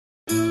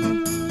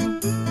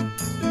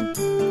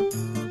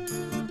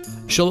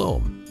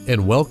Shalom,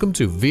 and welcome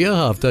to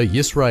V'ahavta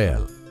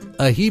Yisrael,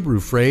 a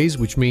Hebrew phrase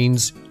which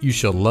means you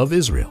shall love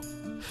Israel.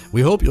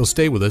 We hope you'll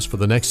stay with us for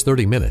the next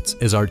 30 minutes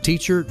as our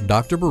teacher,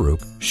 Dr.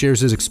 Baruch, shares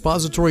his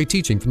expository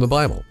teaching from the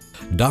Bible.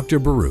 Dr.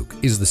 Baruch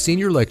is the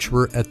senior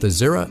lecturer at the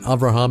Zera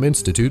Avraham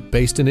Institute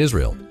based in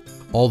Israel.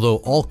 Although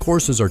all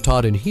courses are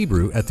taught in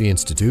Hebrew at the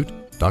Institute,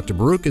 Dr.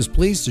 Baruch is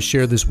pleased to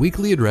share this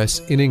weekly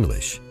address in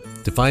English.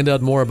 To find out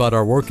more about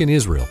our work in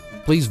Israel,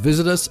 please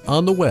visit us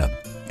on the web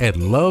at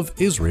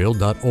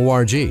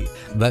loveisrael.org.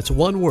 That's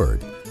one word,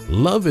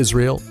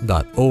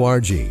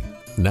 loveisrael.org.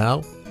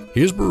 Now,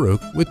 here's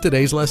Baruch with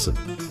today's lesson.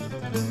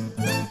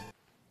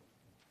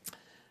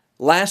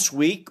 Last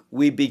week,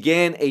 we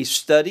began a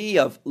study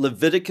of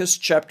Leviticus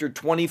chapter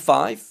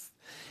 25,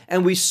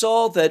 and we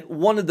saw that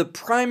one of the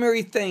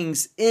primary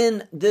things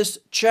in this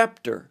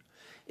chapter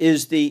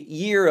is the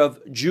year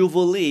of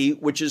Jubilee,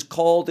 which is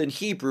called in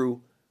Hebrew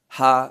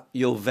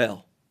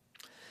Ha-Yovel.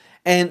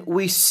 And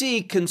we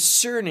see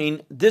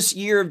concerning this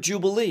year of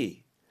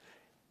Jubilee,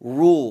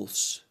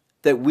 rules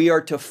that we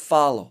are to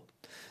follow.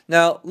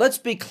 Now, let's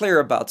be clear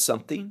about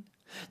something.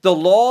 The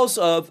laws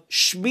of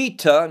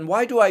Shemitah, and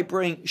why do I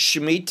bring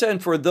Shemitah?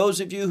 And for those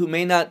of you who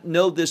may not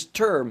know this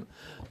term,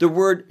 the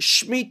word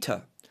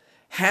Shemitah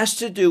has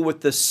to do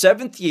with the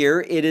seventh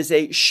year. It is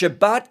a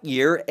Shabbat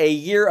year, a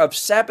year of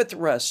Sabbath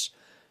rest,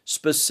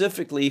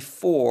 specifically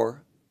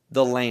for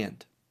the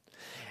land.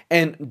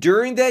 And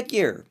during that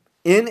year,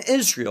 in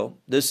Israel,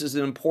 this is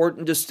an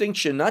important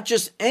distinction, not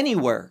just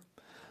anywhere,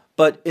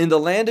 but in the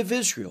land of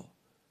Israel,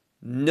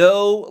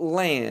 no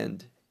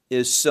land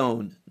is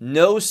sown,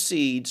 no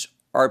seeds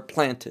are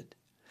planted,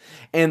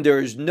 and there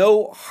is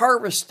no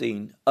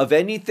harvesting of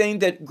anything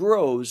that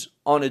grows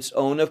on its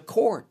own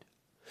accord.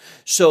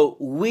 So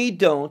we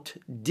don't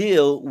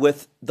deal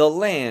with the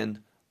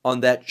land on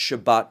that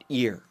Shabbat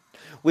year.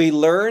 We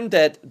learn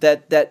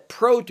that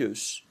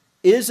produce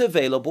is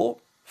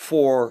available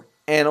for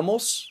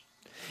animals.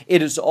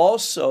 It is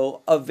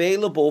also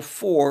available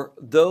for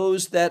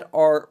those that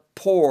are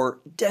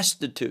poor,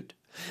 destitute,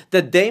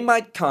 that they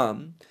might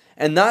come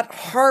and not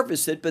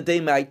harvest it, but they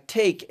might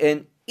take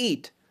and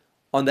eat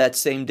on that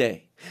same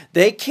day.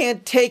 They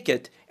can't take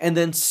it and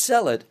then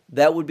sell it.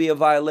 That would be a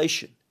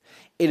violation.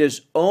 It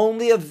is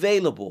only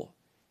available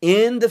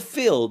in the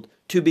field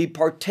to be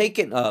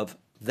partaken of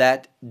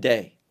that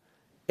day.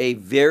 A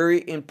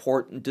very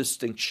important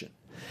distinction.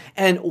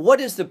 And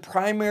what is the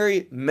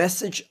primary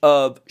message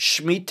of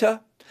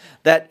Shemitah?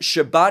 That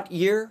Shabbat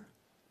year,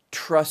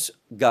 trust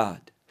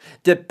God.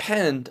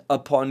 Depend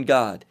upon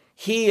God.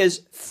 He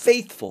is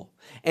faithful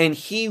and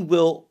He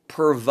will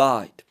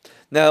provide.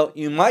 Now,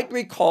 you might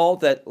recall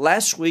that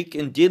last week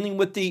in dealing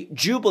with the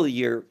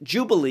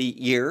Jubilee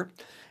year,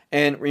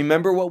 and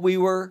remember what we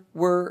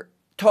were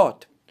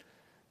taught.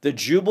 The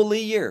Jubilee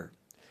year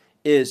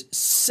is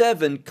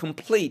 7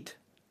 complete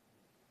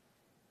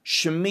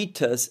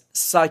Shemitah's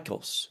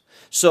cycles.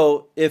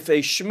 So if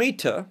a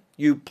Shemitah,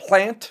 you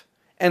plant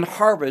and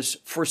harvest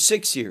for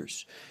 6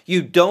 years.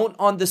 You don't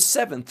on the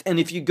 7th. And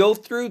if you go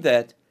through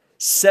that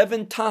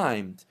 7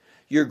 times,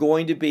 you're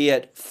going to be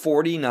at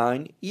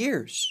 49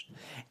 years.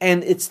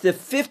 And it's the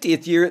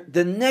 50th year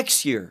the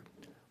next year,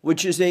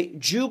 which is a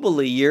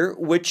Jubilee year,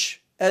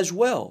 which as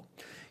well,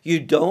 you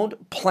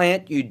don't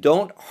plant, you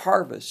don't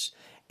harvest.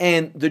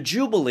 And the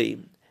Jubilee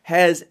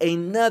has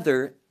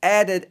another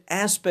added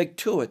aspect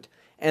to it,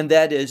 and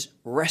that is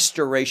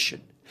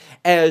restoration.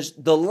 As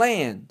the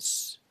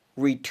lands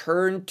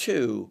return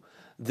to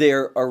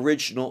their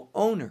original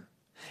owner.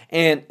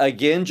 And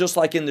again, just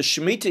like in the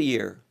Shemitah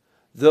year,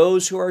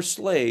 those who are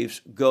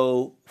slaves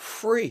go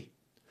free.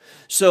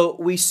 So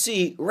we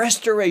see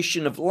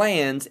restoration of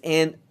lands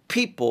and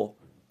people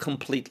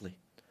completely.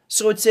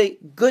 So it's a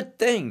good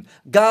thing.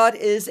 God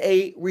is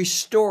a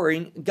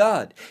restoring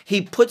God.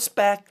 He puts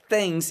back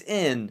things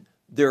in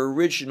their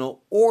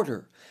original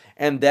order.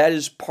 And that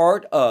is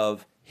part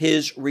of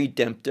His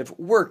redemptive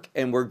work.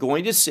 And we're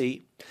going to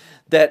see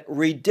that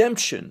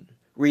redemption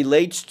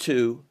relates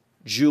to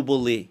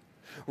Jubilee.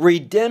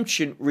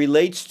 Redemption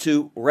relates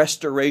to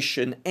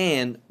restoration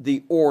and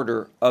the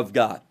order of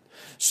God.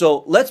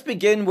 So let's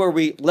begin where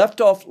we left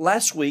off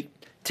last week.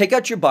 Take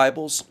out your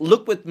Bibles,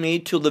 look with me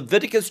to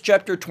Leviticus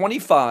chapter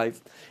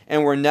 25,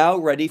 and we're now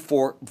ready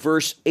for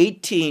verse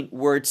 18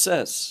 where it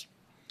says,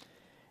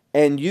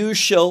 "And you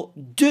shall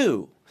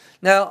do."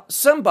 Now,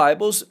 some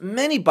Bibles,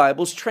 many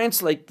Bibles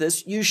translate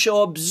this, "you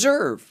shall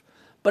observe."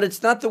 But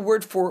it's not the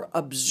word for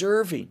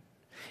observing.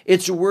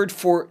 It's a word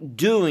for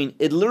doing.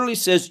 It literally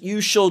says, "You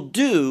shall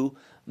do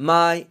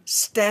my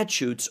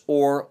statutes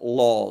or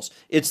laws."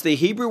 It's the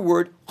Hebrew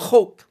word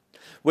chok,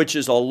 which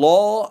is a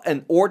law,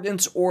 an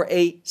ordinance, or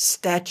a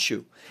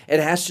statute. It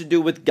has to do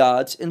with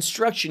God's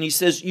instruction. He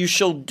says, "You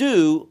shall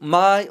do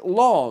my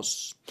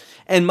laws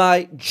and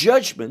my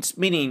judgments,"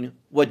 meaning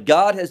what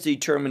God has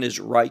determined is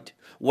right,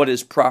 what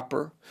is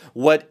proper,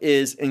 what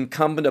is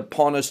incumbent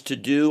upon us to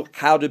do,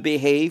 how to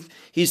behave.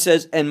 He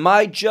says, "And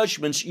my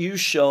judgments you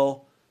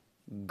shall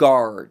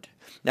guard."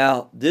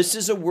 Now, this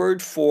is a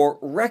word for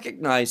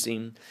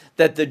recognizing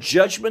that the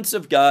judgments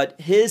of God,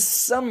 His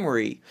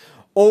summary,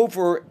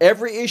 over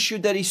every issue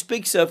that he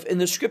speaks of in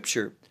the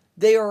scripture.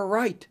 They are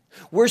right.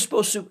 We're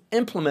supposed to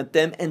implement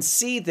them and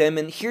see them.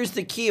 And here's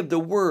the key of the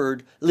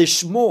word,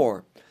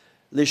 lishmor.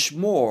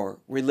 Lishmor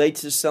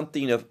relates to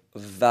something of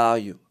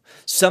value,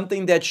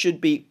 something that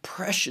should be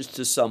precious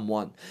to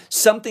someone,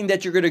 something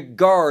that you're going to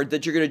guard,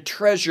 that you're going to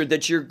treasure,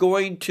 that you're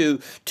going to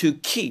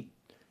keep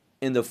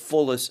in the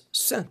fullest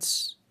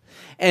sense.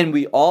 And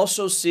we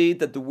also see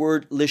that the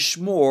word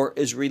lishmor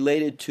is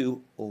related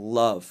to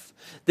love,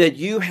 that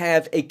you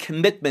have a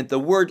commitment. The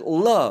word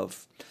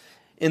love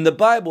in the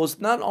Bible is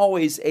not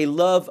always a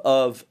love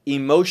of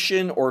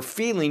emotion or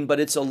feeling,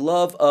 but it's a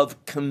love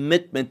of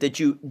commitment, that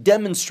you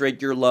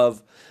demonstrate your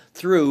love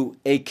through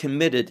a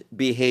committed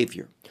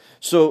behavior.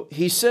 So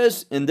he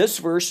says in this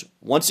verse,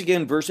 once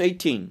again, verse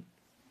 18,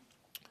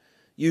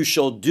 you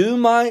shall do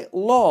my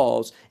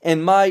laws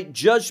and my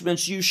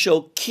judgments you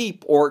shall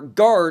keep or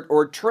guard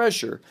or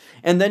treasure.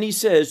 And then he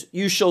says,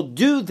 you shall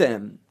do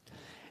them.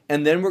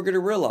 And then we're going to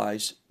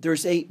realize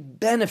there's a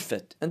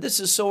benefit, and this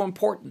is so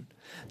important.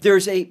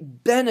 There's a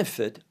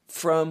benefit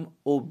from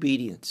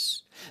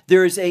obedience.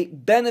 There is a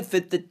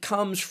benefit that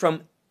comes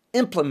from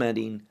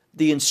implementing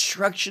the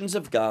instructions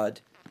of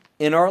God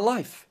in our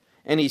life.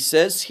 And he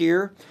says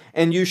here,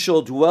 and you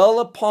shall dwell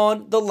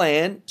upon the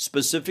land,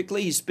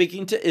 specifically he's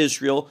speaking to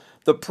Israel,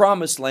 the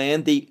promised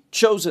land, the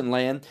chosen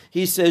land.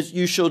 He says,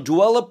 you shall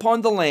dwell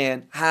upon the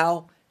land,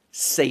 how?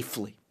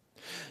 Safely.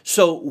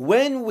 So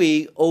when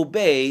we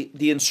obey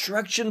the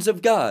instructions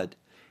of God,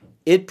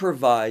 it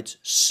provides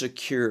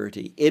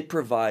security. It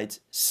provides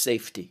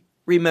safety.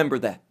 Remember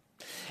that.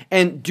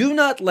 And do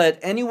not let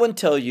anyone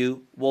tell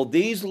you, well,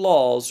 these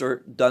laws are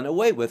done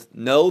away with.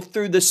 No,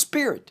 through the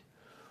Spirit,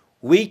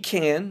 we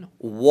can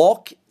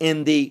walk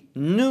in the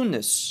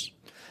newness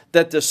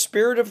that the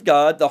Spirit of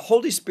God, the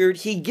Holy Spirit,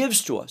 He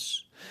gives to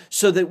us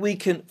so that we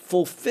can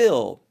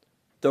fulfill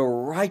the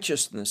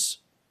righteousness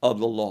of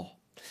the law.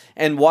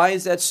 And why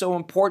is that so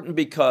important?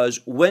 Because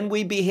when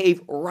we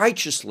behave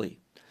righteously,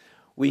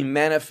 we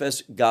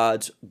manifest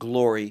God's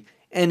glory.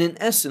 And in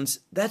essence,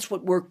 that's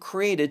what we're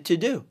created to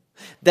do.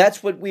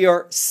 That's what we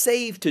are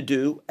saved to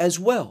do as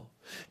well,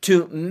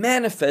 to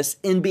manifest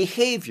in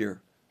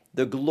behavior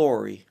the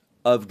glory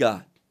of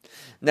God.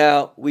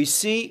 Now, we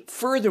see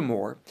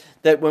furthermore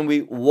that when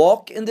we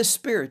walk in the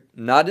Spirit,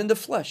 not in the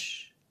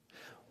flesh,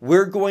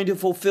 we're going to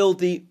fulfill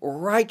the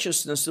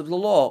righteousness of the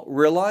law.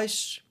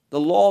 Realize the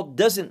law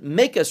doesn't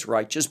make us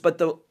righteous, but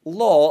the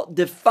law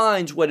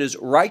defines what is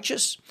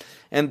righteous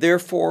and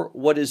therefore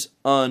what is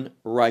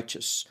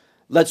unrighteous.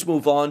 Let's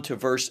move on to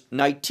verse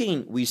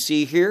 19. We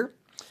see here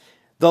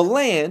the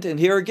land, and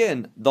here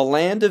again, the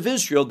land of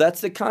Israel,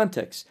 that's the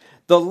context.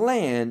 The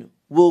land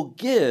will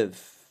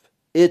give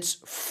its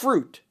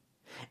fruit,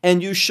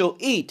 and you shall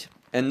eat.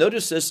 And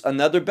notice this,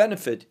 another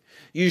benefit.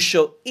 You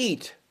shall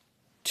eat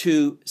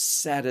to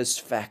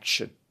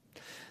satisfaction.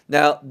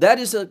 Now, that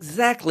is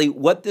exactly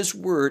what this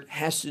word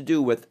has to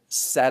do with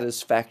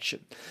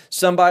satisfaction.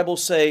 Some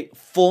Bibles say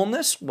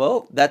fullness.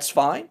 Well, that's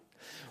fine.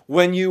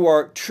 When you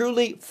are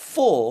truly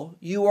full,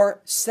 you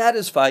are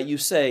satisfied. You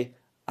say,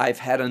 I've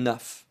had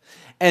enough.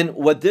 And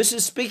what this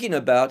is speaking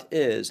about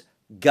is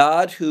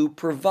God who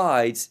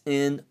provides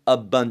in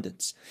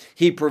abundance.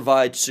 He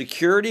provides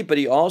security, but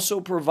He also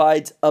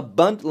provides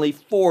abundantly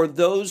for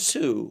those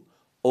who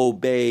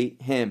obey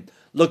Him.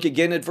 Look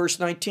again at verse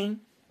 19.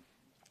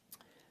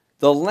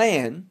 The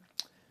land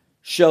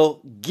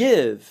shall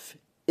give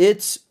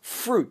its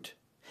fruit,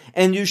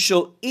 and you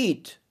shall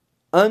eat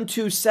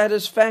unto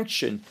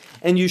satisfaction,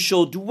 and you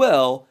shall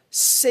dwell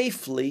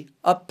safely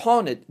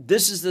upon it.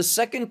 This is the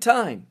second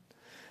time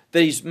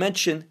that he's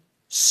mentioned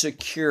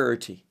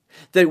security,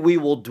 that we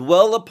will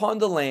dwell upon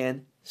the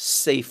land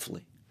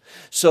safely.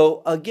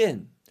 So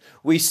again,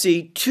 we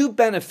see two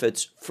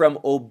benefits from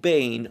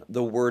obeying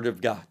the Word of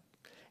God,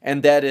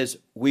 and that is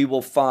we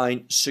will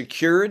find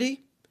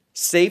security,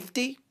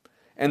 safety,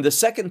 and the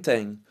second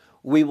thing,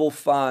 we will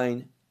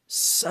find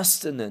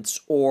sustenance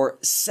or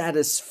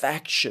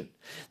satisfaction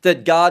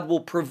that God will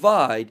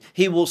provide.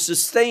 He will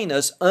sustain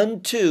us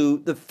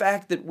unto the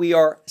fact that we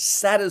are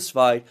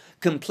satisfied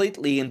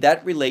completely, and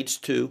that relates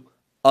to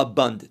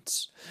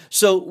abundance.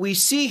 So we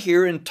see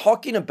here in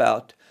talking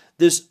about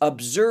this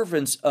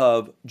observance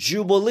of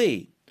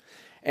Jubilee,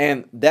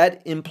 and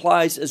that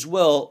implies as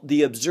well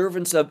the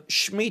observance of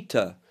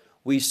Shemitah.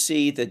 We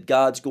see that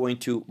God's going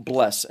to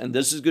bless, and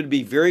this is going to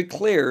be very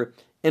clear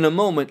in a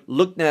moment.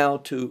 Look now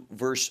to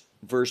verse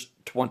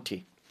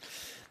 20.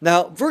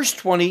 Now, verse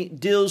 20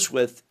 deals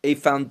with a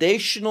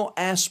foundational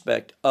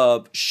aspect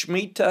of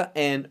Shemitah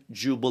and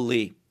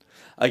Jubilee.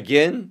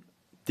 Again,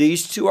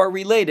 these two are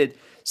related.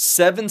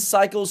 7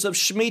 cycles of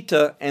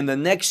Shemitah, and the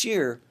next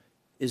year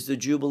is the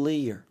Jubilee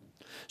year.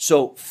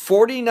 So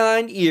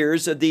 49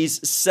 years of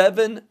these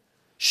 7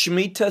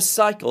 Shemitah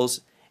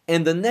cycles,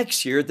 and the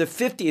next year, the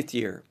 50th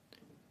year,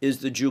 is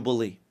the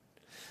Jubilee.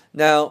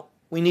 Now,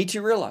 we need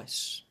to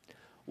realize,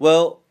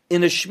 well,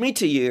 in a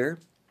Shemitah year,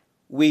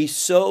 we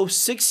sow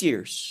 6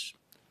 years,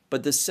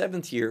 but the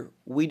 7th year,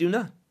 we do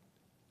not.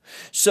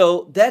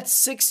 So that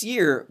 6th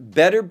year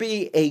better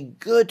be a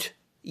good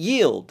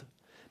yield,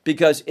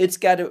 because it's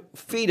got to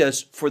feed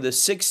us for the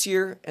 6th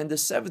year and the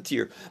 7th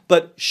year.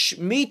 But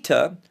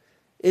Shemitah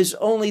is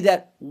only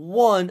that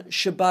one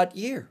Shabbat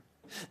year.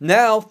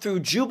 Now, through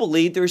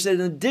Jubilee, there's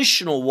an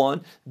additional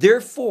one.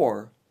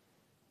 Therefore,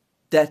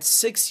 that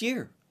 6th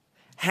year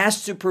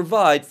has to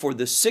provide for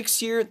the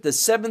 6th year, the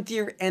 7th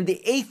year, and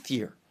the 8th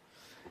year.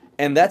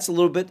 And that's a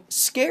little bit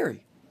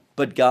scary.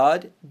 But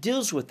God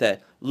deals with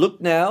that.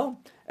 Look now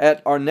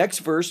at our next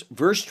verse,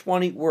 verse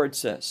 20, where it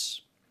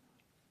says,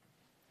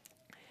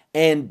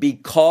 and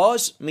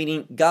because,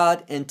 meaning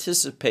God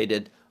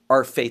anticipated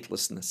our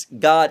faithlessness.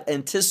 God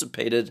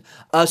anticipated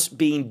us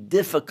being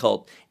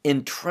difficult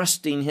in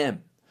trusting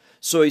Him.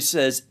 So He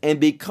says, and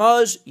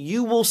because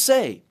you will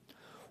say,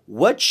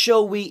 what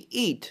shall we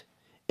eat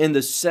in the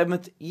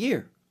 7th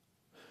year?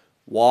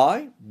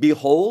 Why?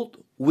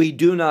 Behold, we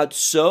do not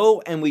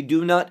sow and we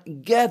do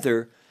not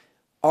gather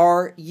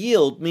our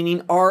yield,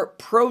 meaning our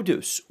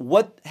produce.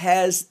 What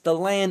has the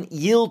land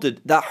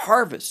yielded? The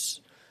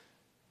harvest.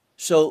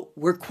 So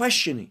we're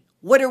questioning,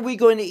 what are we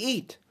going to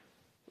eat?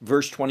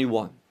 Verse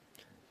 21.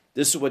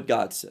 This is what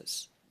God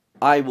says.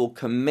 I will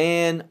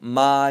command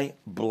my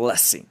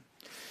blessing.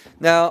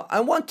 Now, I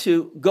want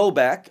to go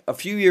back a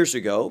few years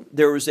ago.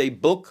 There was a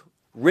book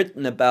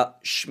written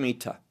about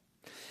Shemitah.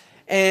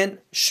 And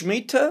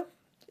Shemitah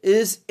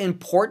is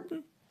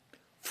important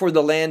for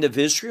the land of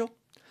Israel.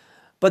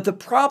 But the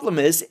problem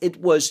is it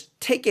was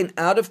taken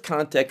out of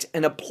context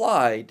and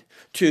applied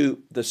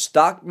to the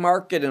stock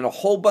market and a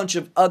whole bunch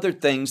of other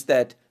things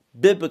that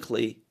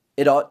biblically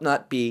it ought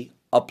not be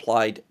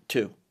applied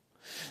to.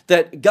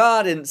 That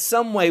God in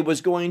some way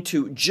was going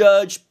to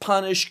judge,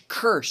 punish,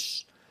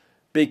 curse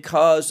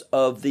because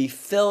of the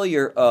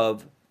failure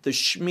of the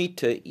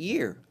Shemitah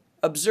year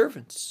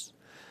observance.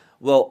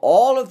 Well,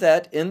 all of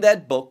that in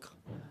that book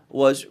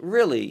was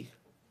really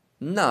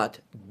not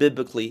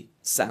biblically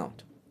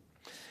sound.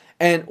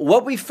 And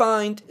what we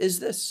find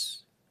is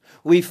this.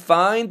 We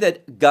find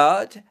that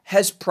God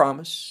has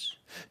promised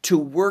to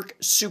work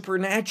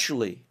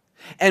supernaturally.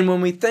 And when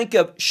we think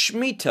of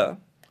Shemitah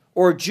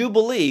or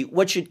Jubilee,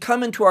 what should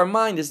come into our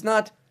mind is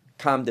not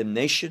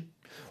condemnation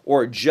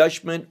or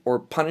judgment or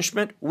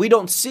punishment. We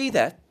don't see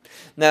that.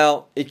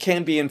 Now, it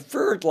can be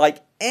inferred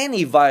like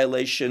any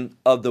violation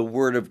of the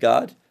Word of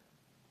God.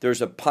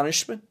 There's a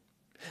punishment.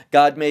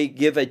 God may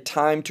give a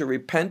time to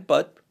repent,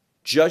 but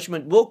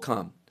judgment will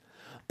come.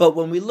 But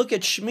when we look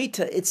at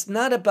Shemitah, it's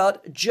not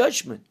about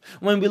judgment.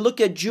 When we look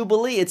at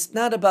Jubilee, it's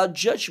not about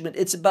judgment.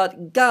 It's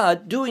about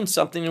God doing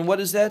something. And what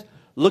is that?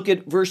 Look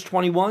at verse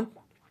 21.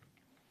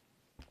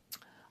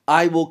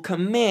 I will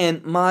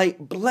command my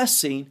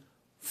blessing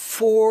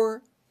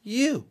for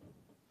you.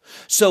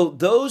 So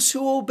those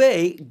who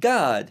obey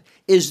God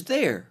is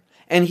there,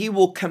 and He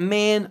will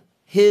command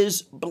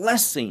His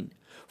blessing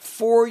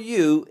for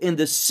you in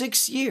the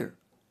 6th year.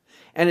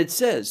 And it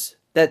says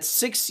that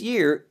 6th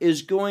year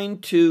is going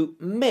to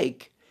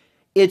make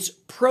its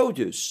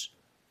produce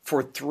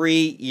for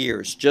 3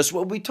 years. Just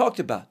what we talked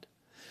about.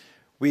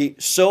 We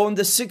sow in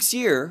the 6th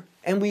year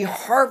and we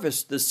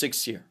harvest the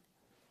 6th year,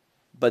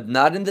 but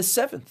not in the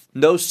 7th.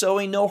 No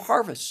sowing, no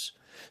harvest.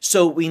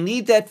 So we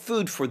need that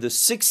food for the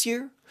 6th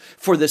year,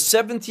 for the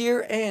 7th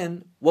year,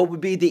 and what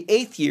would be the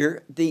 8th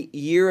year, the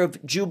year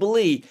of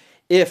Jubilee,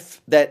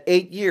 if that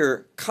 8th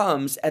year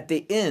comes at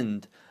the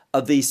end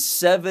of these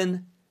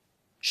 7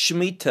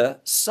 Shemitah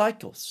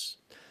cycles.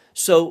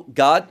 So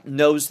God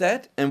knows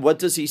that, and what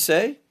does He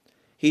say?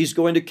 He's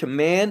going to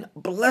command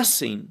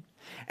blessing,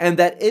 and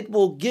that it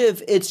will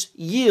give its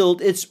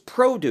yield, its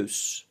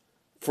produce,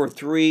 for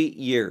 3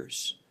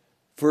 years.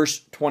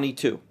 Verse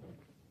 22.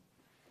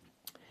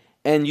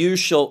 And you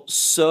shall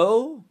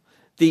sow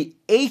the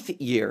 8th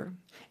year,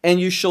 and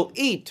you shall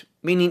eat,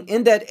 meaning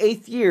in that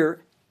 8th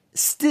year,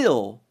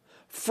 still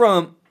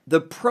from the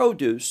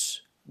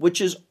produce which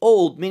is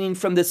old, meaning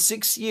from the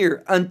 6th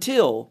year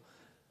until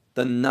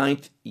the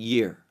 9th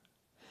year,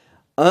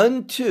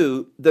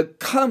 unto the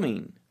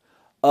coming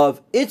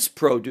of its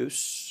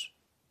produce,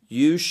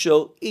 you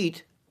shall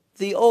eat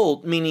the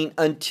old, meaning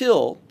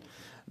until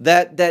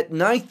that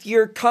 9th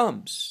year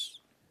comes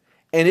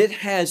and it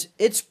has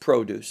its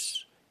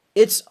produce,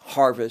 its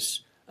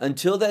harvest.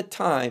 Until that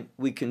time,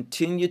 we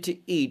continue to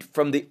eat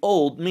from the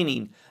old,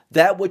 meaning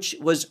that which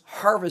was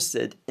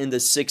harvested in the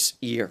 6th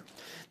year.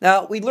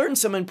 Now, we learn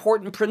some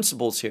important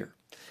principles here,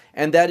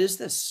 and that is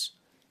this: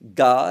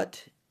 God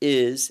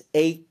is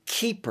a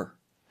keeper.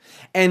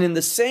 And in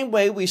the same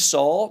way we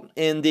saw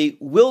in the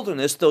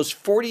wilderness, those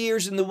 40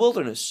 years in the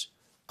wilderness,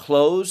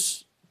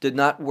 clothes did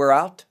not wear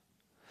out.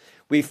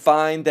 We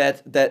find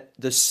that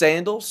the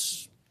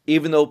sandals,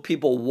 even though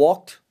people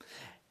walked,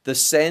 the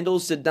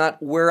sandals did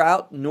not wear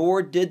out,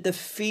 nor did the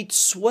feet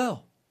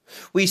swell.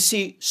 We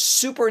see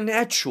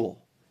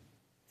supernatural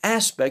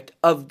aspect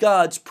of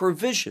God's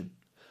provision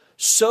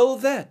so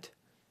that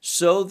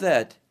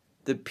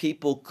the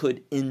people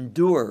could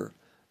endure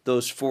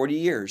those 40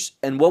 years.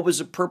 And what was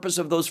the purpose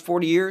of those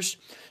 40 years?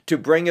 To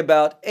bring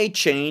about a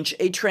change,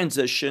 a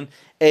transition,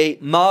 a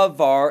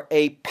mavar,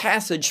 a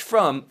passage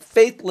from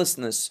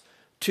faithlessness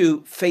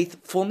to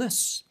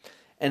faithfulness.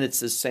 And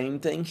it's the same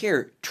thing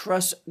here.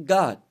 Trust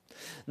God.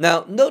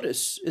 Now,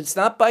 notice, it's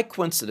not by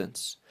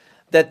coincidence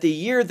that the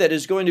year that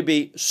is going to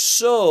be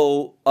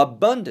so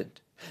abundant,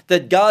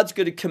 that God's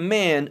going to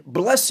command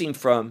blessing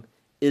from,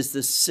 is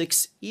the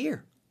sixth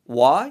year.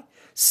 Why?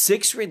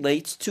 6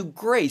 relates to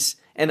grace.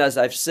 And as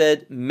I've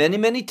said many,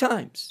 many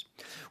times,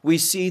 we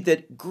see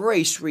that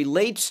grace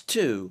relates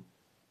to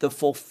the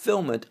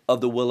fulfillment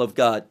of the will of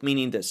God,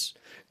 meaning this: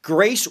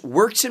 grace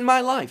works in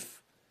my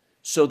life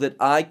so that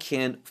I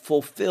can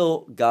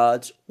fulfill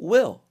God's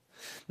will.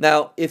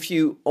 Now, if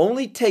you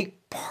only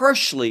take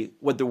partially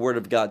what the Word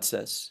of God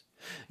says,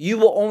 you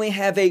will only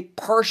have a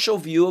partial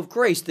view of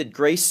grace, that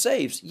grace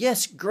saves.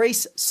 Yes,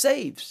 grace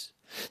saves.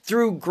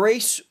 Through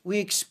grace, we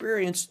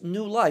experience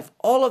new life.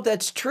 All of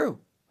that's true.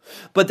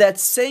 But that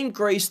same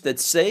grace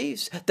that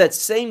saves, that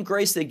same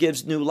grace that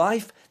gives new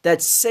life,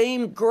 that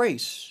same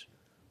grace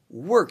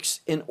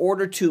works in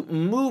order to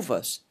move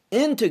us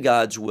into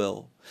God's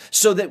will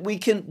so that we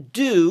can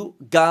do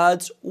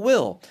God's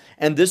will.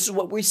 And this is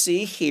what we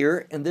see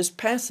here in this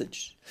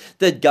passage,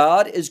 that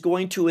God is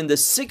going to, in the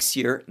 6th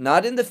year,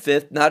 not in the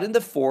 5th, not in the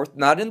 4th,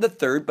 not in the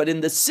 3rd, but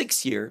in the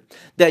 6th year,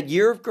 that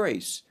year of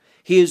grace,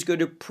 He is going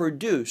to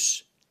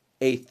produce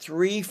a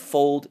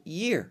 3-fold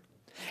year.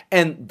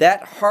 And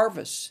that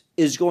harvest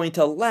is going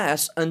to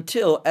last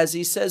until, as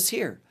He says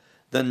here,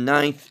 the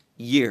 9th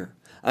year.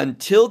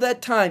 Until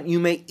that time, you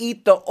may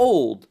eat the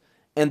old,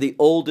 and the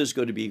old is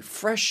going to be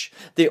fresh.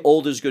 The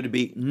old is going to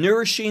be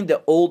nourishing.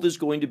 The old is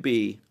going to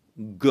be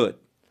good.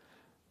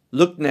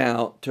 Look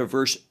now to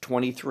verse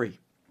 23.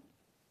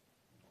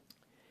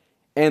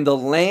 And the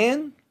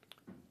land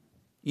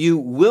you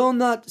will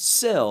not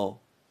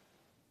sell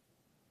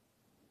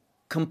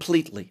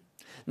completely.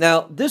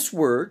 Now, this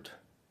word,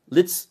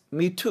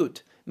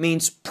 litzmitut,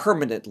 means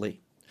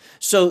permanently.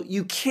 So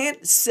you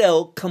can't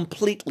sell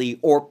completely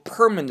or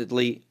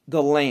permanently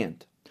the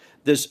land,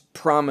 this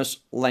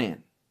promised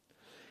land.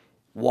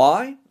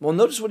 Why? Well,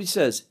 notice what he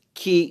says,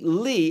 ki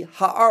li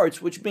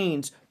haaretz, which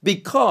means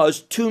because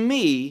to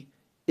me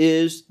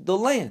is the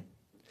land.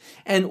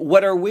 And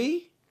what are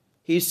we?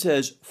 He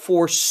says,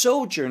 for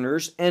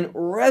sojourners and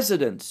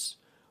residents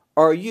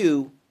are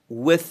you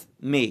with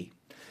me.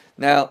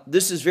 Now,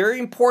 this is very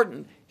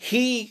important.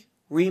 He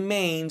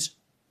remains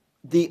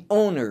the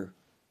owner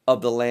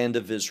of the land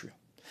of Israel.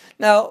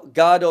 Now,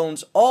 God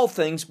owns all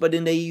things, but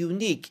in a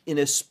unique, in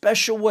a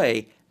special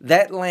way,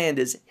 that land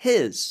is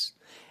His.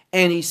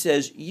 And He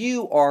says,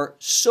 you are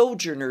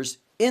sojourners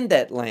in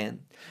that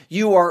land.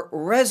 You are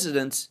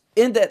residents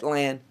in that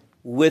land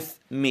with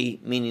me,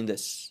 meaning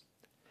this: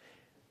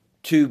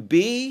 to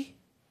be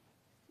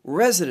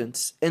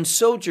residents and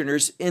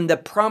sojourners in the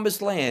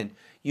promised land,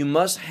 you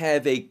must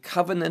have a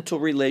covenantal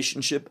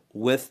relationship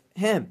with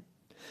Him.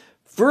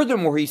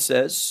 Furthermore, he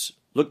says,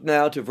 look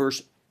now to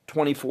verse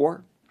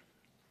 24.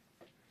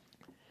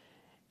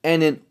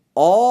 And in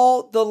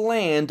all the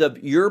land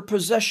of your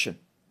possession,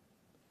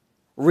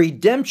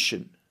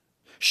 redemption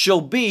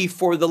shall be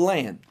for the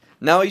land.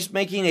 Now he's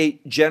making a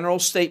general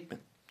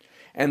statement,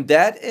 and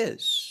that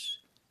is,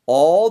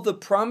 all the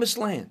promised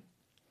land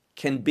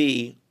can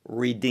be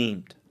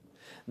redeemed.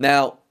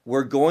 Now,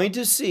 we're going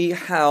to see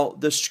how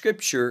the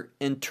Scripture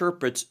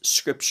interprets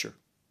Scripture.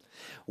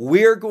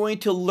 We're going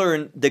to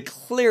learn the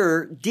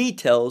clearer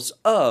details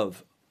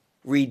of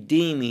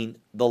redeeming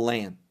the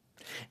land,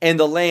 and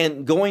the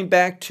land going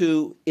back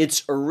to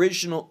its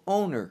original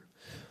owner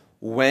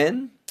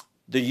when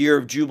the year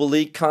of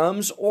Jubilee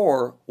comes,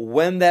 or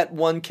when that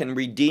one can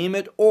redeem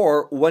it,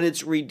 or when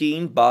it's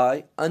redeemed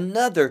by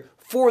another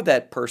for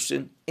that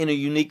person in a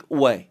unique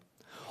way.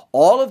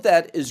 All of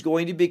that is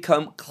going to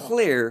become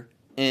clear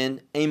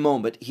in a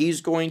moment.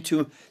 He's going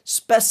to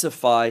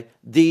specify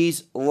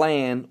these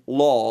land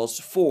laws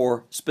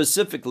for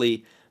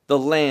specifically the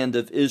land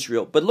of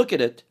Israel. But look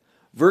at it,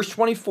 verse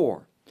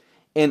 24.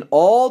 In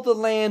all the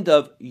land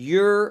of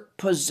your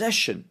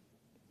possession,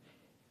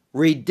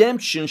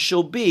 redemption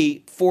shall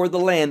be for the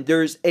land.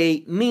 There's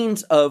a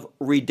means of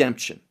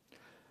redemption.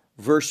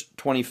 Verse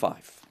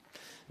 25.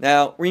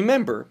 Now,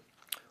 remember,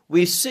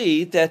 we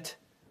see that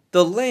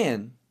the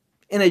land,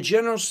 in a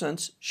general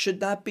sense,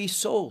 should not be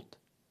sold.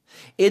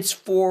 It's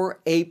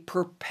for a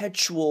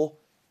perpetual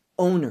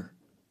owner.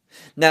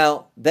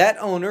 Now, that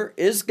owner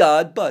is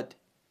God, but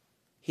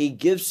He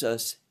gives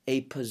us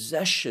a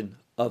possession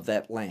of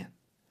that land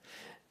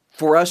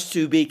for us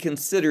to be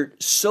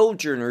considered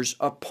sojourners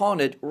upon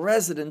it,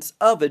 residents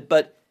of it,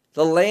 but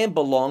the land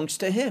belongs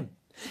to Him.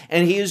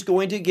 And He is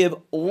going to give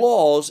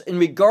laws in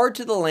regard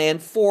to the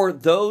land for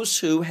those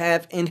who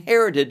have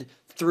inherited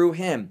through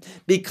Him,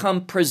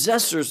 become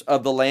possessors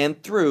of the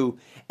land through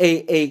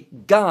a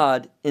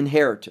God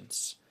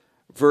inheritance.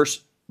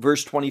 Verse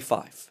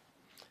 25.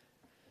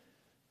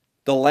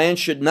 The land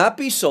should not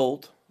be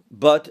sold,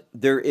 but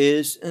there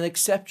is an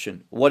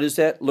exception. What is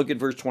that? Look at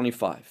verse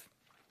 25.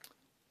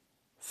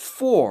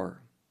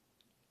 For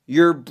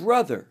your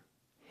brother,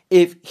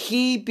 if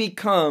he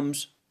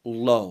becomes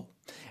low,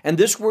 and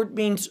this word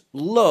means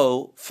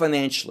low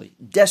financially,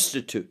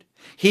 destitute,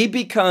 he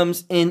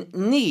becomes in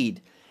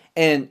need,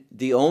 And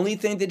the only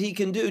thing that he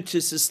can do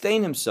to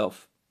sustain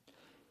himself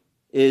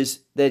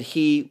is that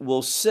he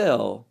will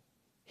sell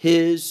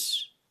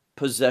his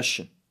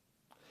possession.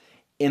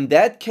 In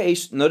that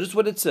case, notice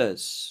what it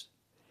says.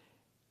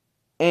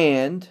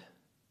 And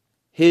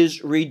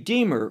his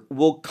redeemer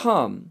will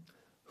come.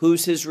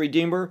 Who's his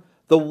redeemer?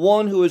 The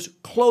one who is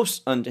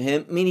close unto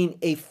him, meaning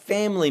a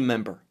family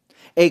member,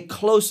 a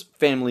close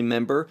family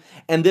member.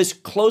 And this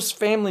close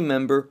family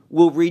member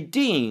will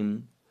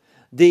redeem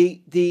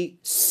the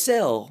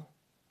sale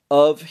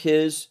of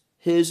his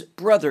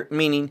brother,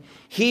 meaning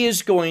he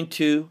is going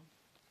to,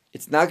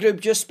 it's not going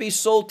to just be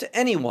sold to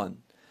anyone.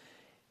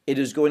 It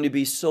is going to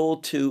be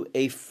sold to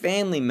a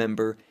family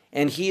member,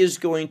 and he is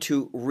going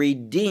to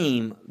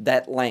redeem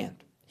that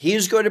land. He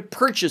is going to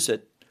purchase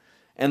it,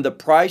 and the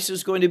price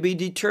is going to be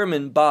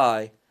determined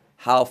by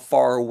how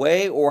far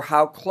away or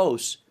how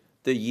close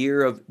the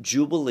year of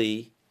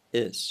Jubilee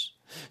is.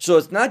 So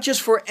it's not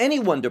just for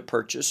anyone to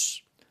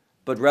purchase,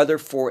 but rather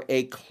for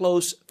a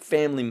close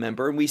family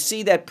member. And we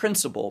see that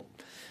principle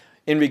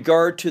in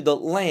regard to the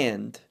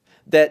land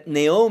that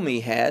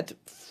Naomi had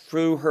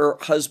through her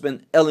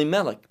husband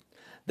Elimelech,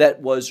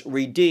 that was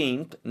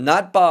redeemed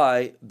not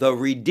by the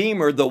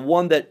Redeemer, the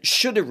one that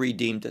should have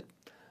redeemed it,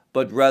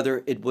 but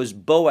rather it was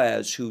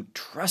Boaz who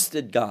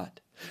trusted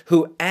God,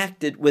 who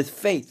acted with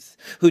faith,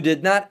 who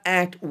did not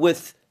act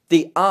with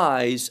the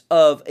eyes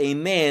of a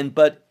man,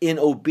 but in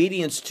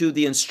obedience to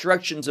the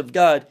instructions of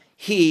God,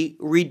 he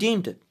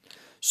redeemed it.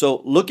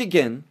 So look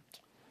again,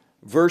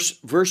 verse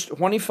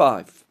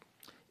 25.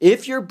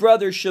 If your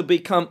brother shall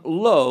become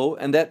low,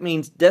 and that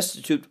means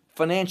destitute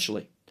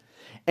financially,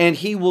 and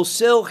he will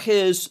sell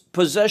his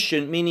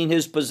possession, meaning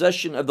his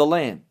possession of the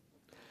land,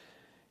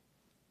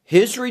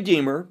 his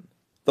redeemer,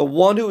 the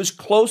one who is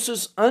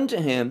closest unto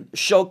him,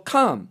 shall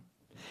come,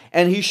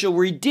 and he shall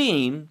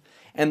redeem,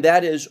 and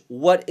that is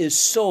what is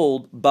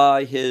sold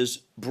by his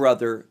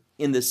brother,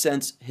 in the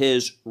sense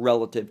his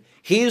relative.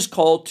 He is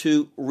called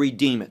to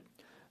redeem it.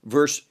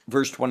 Verse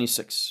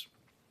 26.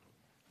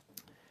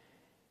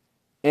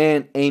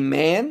 And a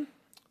man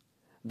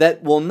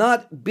that will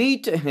not be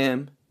to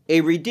him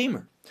a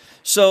redeemer.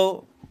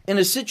 So in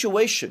a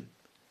situation,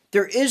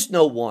 there is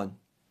no one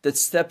that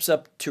steps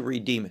up to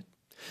redeem it.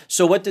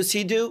 So what does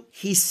he do?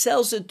 He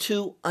sells it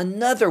to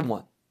another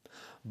one.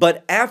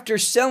 But after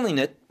selling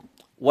it,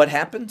 what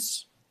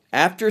happens?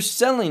 After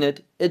selling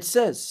it, it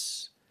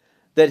says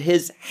that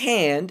his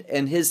hand,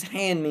 and his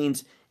hand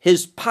means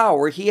his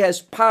power, he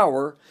has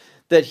power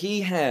that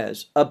he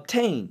has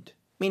obtained,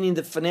 meaning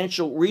the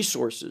financial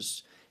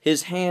resources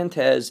his hand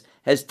has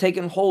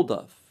taken hold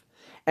of,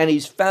 and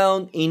he's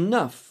found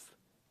enough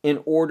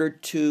in order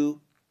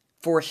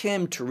for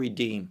him to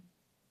redeem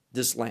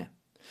this land.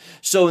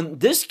 So in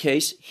this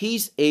case,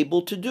 he's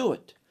able to do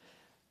it.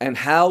 And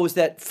how is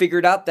that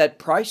figured out, that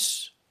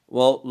price?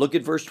 Well, look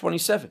at verse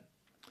 27.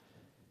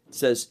 It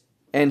says,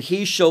 and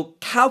he shall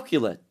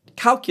calculate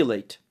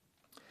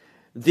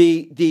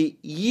the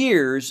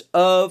years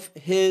of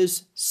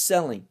his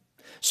selling.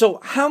 So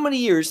how many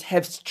years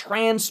have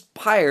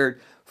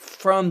transpired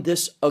from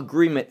this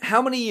agreement?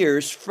 How many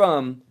years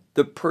from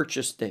the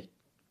purchase date?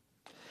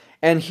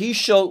 And he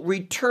shall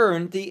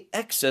return the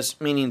excess,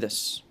 meaning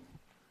this.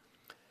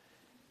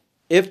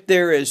 If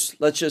there is,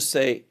 let's just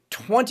say,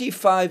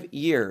 25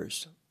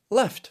 years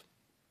left,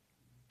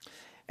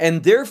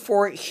 and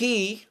therefore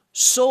he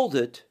sold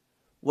it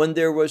when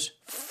there was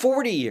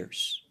 40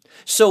 years.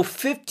 So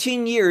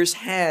 15 years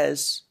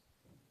has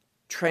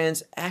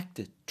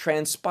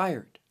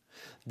transpired.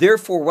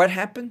 Therefore, what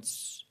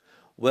happens?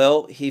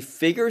 Well, he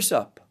figures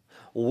up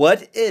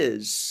what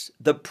is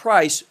the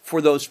price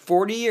for those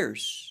 40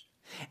 years.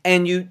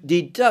 And you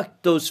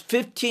deduct those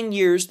 15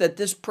 years that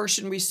this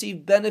person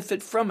received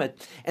benefit from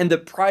it. And the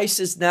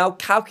price is now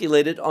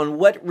calculated on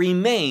what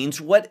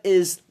remains, what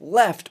is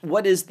left,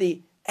 what is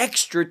the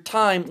extra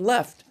time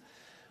left.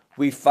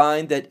 We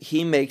find that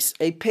he makes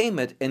a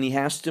payment, and he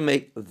has to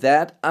make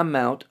that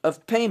amount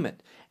of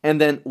payment.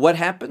 And then what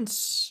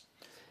happens?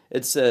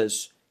 It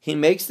says he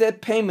makes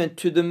that payment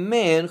to the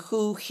man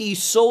who he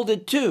sold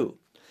it to.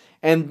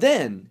 And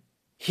then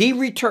he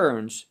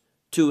returns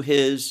to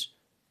his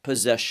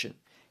possession.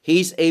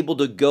 He's able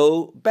to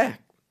go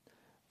back.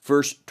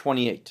 Verse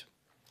 28.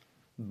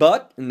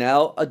 But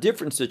now a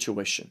different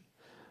situation.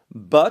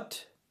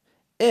 But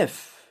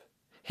if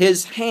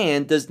his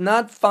hand does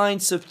not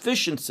find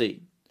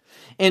sufficiency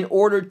in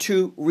order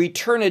to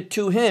return it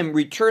to him,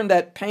 return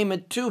that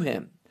payment to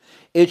him,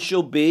 it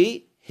shall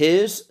be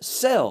his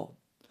sale,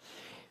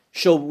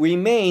 shall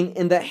remain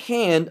in the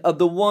hand of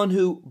the one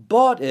who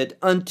bought it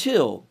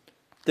until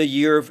the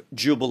year of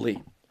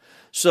Jubilee.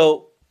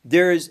 So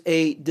there is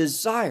a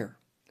desire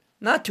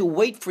not to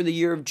wait for the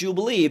year of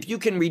Jubilee. If you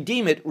can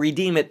redeem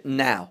it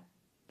now.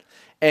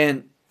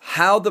 And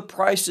how the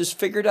price is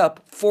figured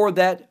up for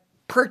that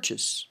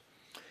purchase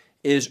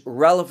is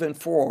relevant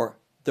for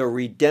the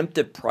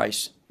redemptive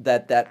price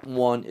that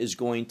one is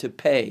going to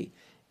pay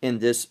in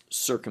this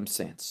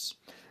circumstance.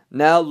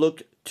 Now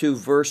look to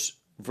verse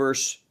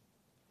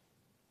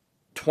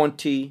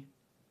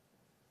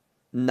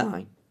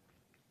 29.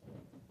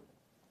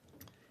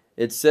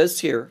 It says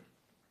here,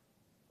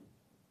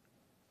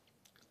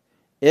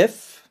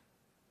 if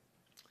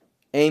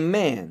a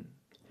man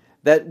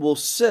that will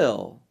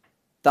sell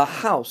the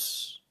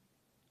house,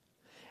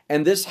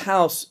 and this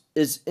house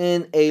is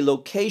in a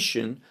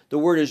location, the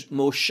word is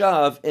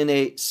moshav, in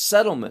a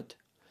settlement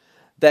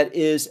that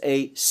is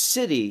a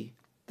city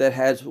that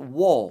has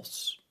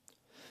walls.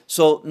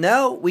 So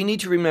now we need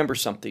to remember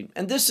something,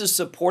 and this is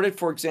supported,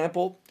 for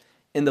example,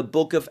 in the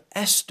book of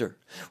Esther.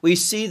 We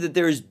see that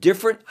there is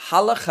different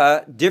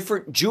halakha,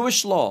 different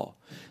Jewish law,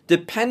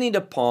 depending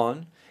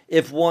upon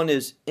if one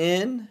is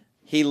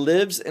he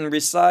lives and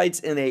resides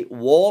in a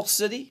wall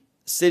city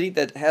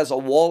that has a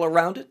wall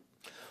around it,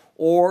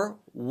 or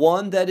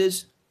one that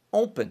is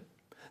open.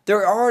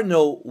 There are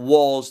no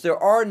walls,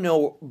 there are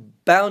no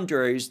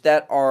boundaries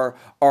that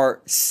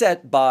are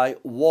set by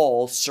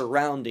walls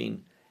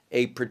surrounding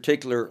a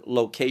particular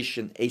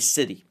location, a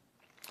city.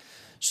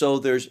 So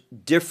there's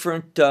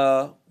different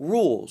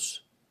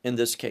rules in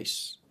this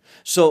case.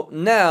 So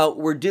now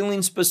we're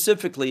dealing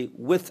specifically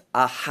with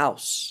a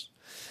house.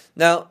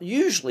 Now,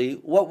 usually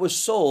what was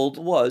sold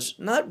was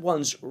not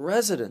one's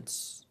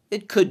residence.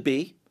 It could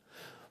be,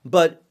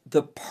 but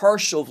the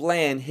partial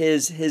land,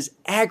 his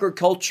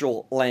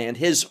agricultural land,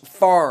 his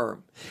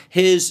farm,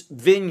 his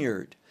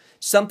vineyard,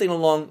 something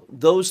along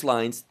those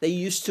lines. They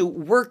used to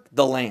work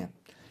the land.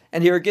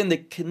 And here again, the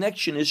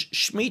connection is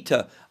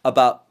Shemitah,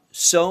 about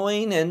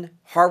sowing and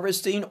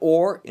harvesting,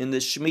 or in the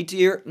Shemitah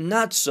year,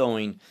 not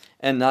sowing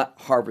and not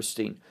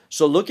harvesting.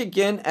 So look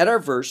again at our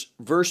verse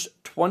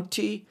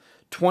 29.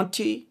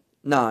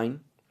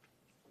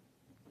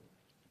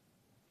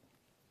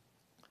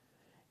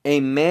 A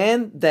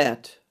man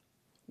that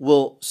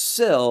will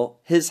sell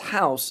his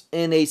house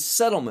in a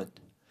settlement,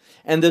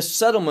 and the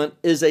settlement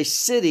is a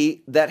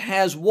city that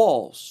has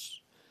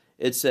walls.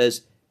 It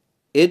says,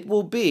 it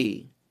will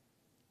be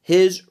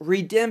his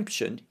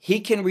redemption. He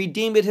can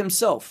redeem it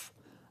himself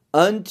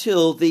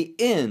until the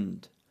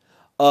end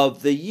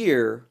of the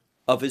year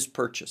of his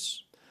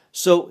purchase.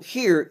 So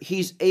here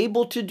he's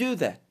able to do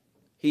that.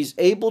 He's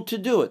able to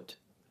do it.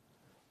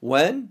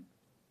 When?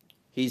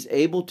 He's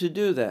able to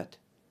do that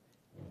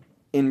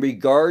in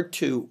regard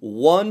to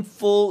 1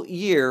 full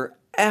year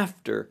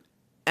after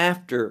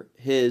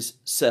his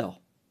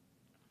sale.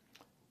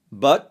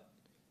 But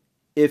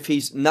if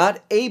he's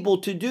not able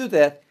to do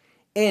that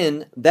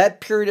in that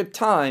period of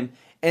time,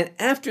 and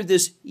after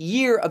this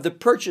year of the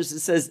purchase, it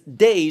says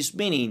days,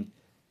 meaning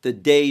the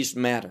days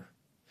matter.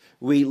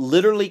 We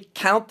literally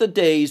count the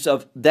days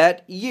of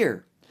that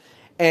year.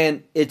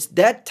 And it's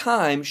that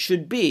time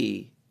should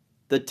be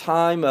the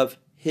time of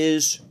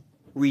his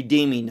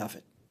redeeming of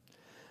it,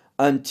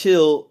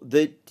 until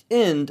the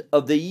end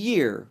of the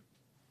year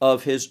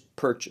of his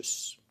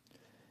purchase.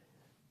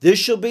 This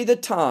shall be the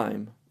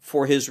time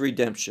for his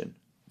redemption.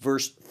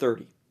 Verse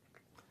 30.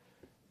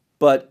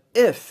 But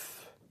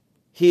if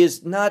he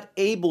is not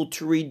able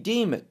to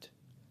redeem it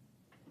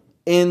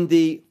in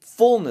the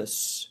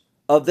fullness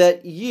of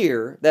that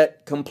year,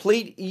 that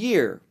complete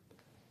year,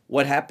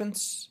 what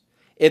happens?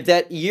 If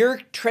that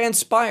year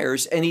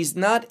transpires and he's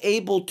not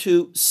able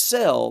to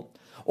sell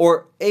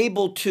or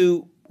able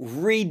to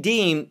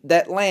redeem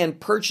that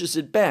land, purchase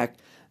it back,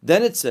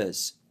 then it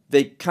says,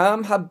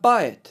 Vekam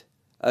habayit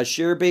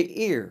asher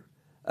be'ir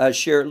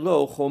asher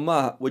lo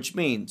choma, which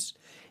means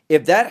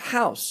if that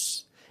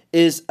house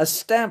is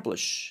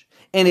established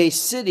in a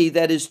city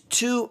that is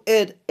to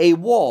it a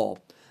wall,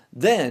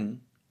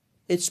 then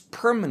it's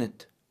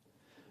permanent.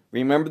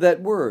 Remember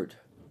that word,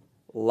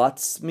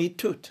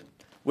 latzmitut,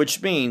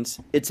 which means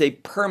it's a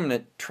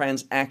permanent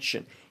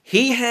transaction.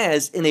 He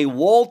has in a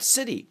walled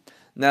city.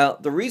 Now,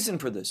 the reason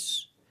for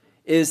this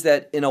is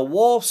that in a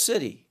walled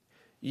city,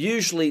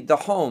 usually the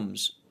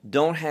homes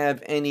don't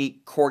have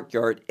any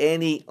courtyard,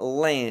 any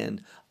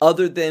land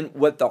other than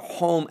what the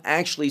home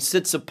actually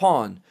sits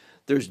upon.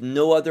 There's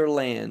no other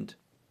land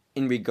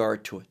in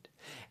regard to it.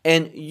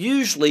 And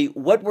usually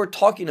what we're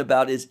talking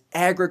about is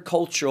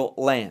agricultural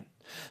land.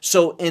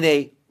 So in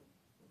a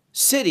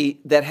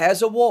city that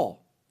has a wall,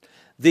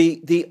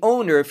 the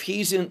owner, if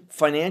he's in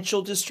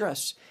financial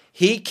distress,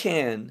 he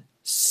can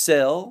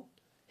sell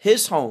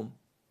his home,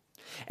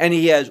 and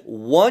he has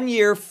 1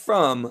 year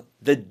from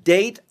the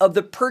date of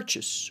the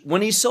purchase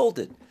when he sold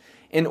it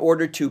in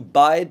order to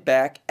buy it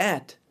back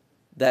at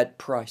that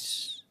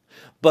price.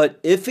 But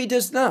if he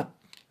does not,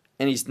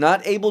 and he's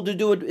not able to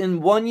do it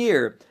in 1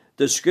 year,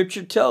 the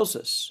scripture tells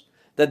us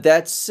that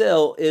that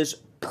sale is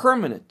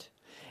permanent,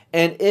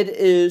 and it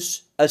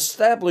is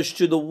established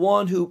to the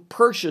one who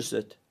purchased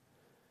it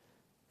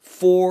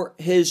for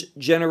his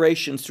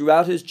generations,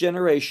 throughout his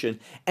generation,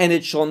 and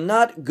it shall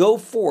not go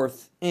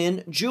forth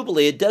in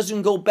Jubilee. It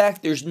doesn't go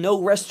back. There's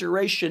no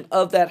restoration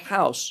of that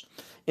house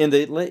in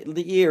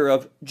the year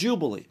of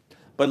Jubilee.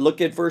 But look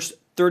at verse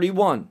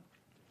 31.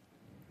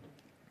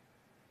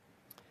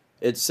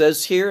 It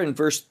says here in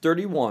verse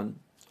 31,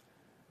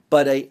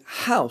 but a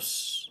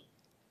house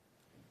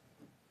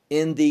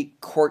in the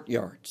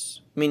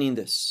courtyards, meaning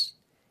this,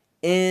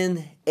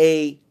 in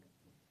a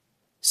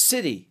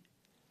city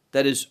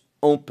that is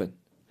open,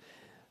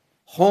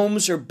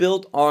 Homes are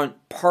built on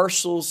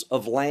parcels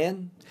of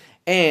land,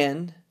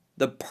 and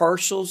the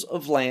parcels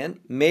of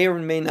land may or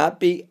may not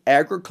be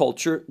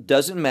agriculture,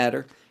 doesn't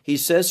matter. He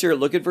says here,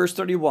 look at verse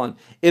 31,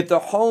 if the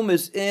home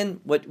is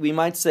in what we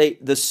might say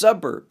the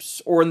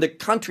suburbs or in the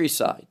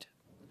countryside,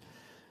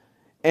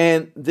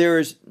 and there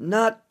is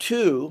not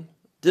to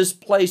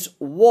displace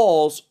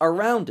walls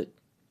around it.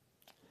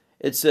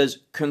 It says,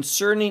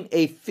 concerning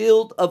a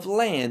field of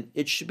land,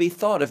 it should be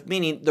thought of,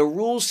 meaning the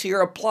rules here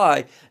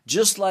apply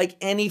just like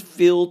any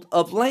field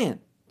of land.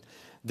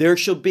 There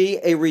shall be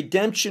a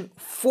redemption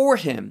for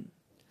him,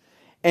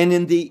 and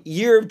in the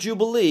year of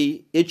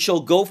Jubilee, it shall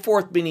go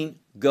forth, meaning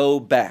go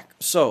back.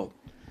 So,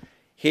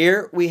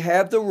 here we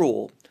have the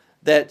rule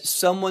that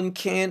someone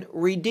can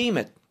redeem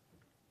it.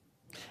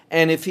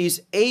 And if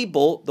he's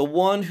able, the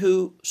one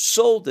who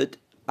sold it,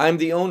 I'm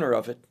the owner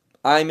of it.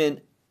 I'm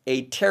in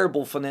a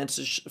terrible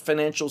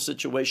financial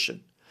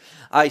situation.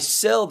 I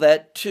sell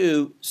that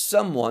to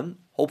someone,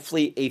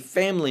 hopefully a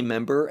family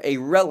member, a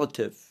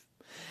relative.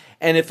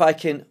 And if I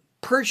can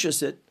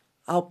purchase it,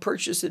 I'll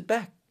purchase it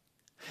back.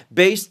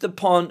 Based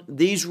upon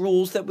these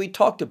rules that we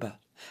talked about.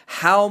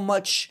 How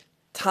much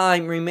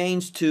time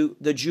remains to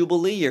the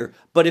Jubilee year?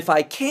 But if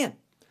I can't,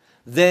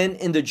 then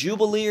in the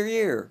Jubilee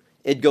year,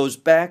 it goes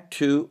back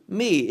to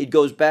me. It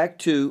goes back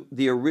to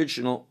the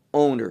original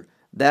owner.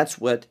 That's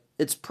what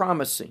it's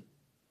promising.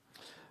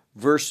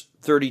 Verse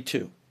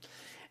 32.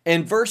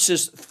 In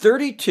verses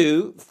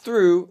 32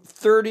 through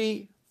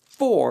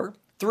 34,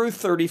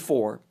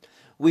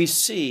 we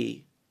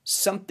see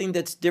something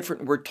that's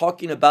different. We're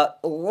talking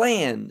about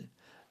land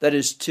that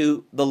is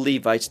to the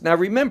Levites. Now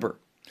remember,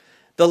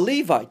 the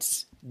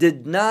Levites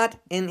did not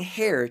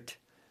inherit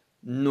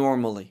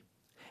normally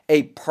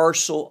a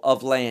parcel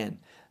of land.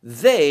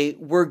 They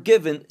were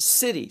given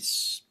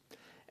cities.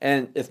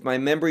 And if my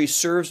memory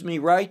serves me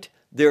right,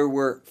 there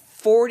were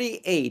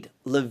 48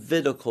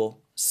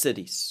 Levitical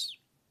cities.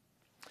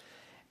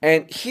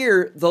 And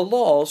here the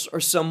laws are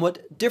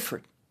somewhat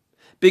different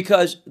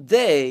because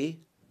they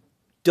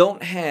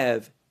don't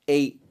have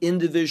an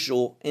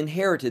individual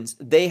inheritance.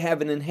 They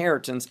have an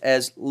inheritance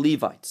as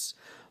Levites.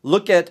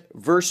 Look at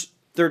verse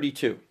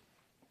 32.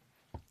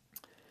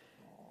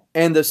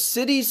 And the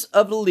cities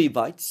of the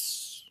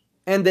Levites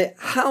and the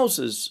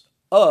houses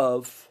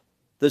of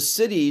the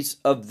cities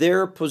of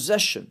their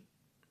possession,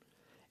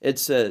 it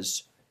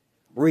says,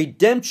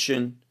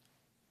 redemption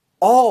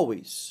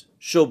always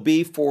shall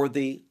be for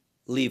the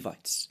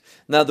Levites.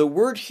 Now the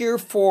word here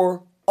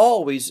for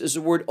always is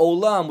the word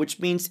olam, which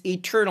means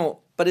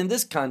eternal. But in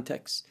this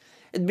context,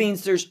 it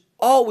means there's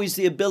always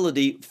the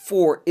ability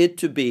for it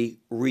to be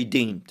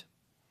redeemed.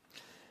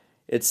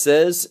 It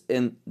says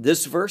in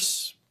this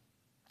verse,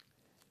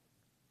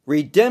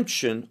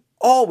 redemption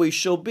always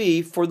shall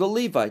be for the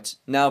Levites.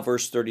 Now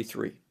verse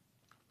 33.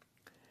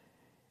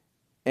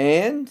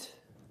 And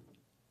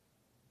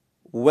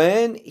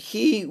when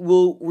he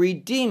will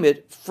redeem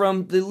it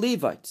from the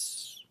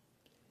Levites,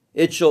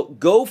 it shall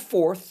go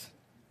forth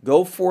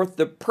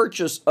the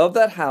purchase of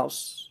that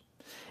house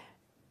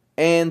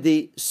and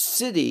the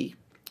city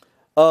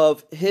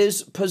of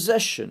his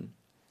possession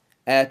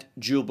at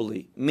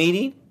Jubilee.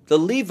 Meaning the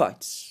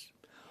Levites,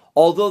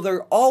 although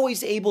they're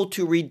always able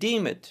to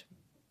redeem it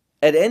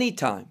at any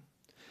time,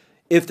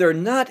 if they're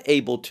not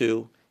able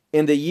to,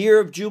 in the year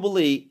of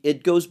Jubilee,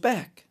 it goes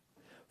back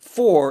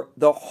for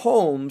the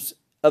homes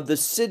of the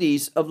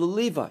cities of the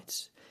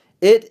Levites.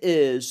 It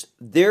is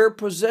their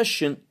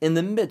possession in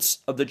the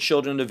midst of the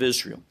children of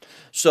Israel.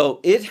 So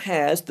it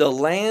has the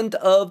land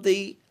of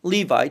the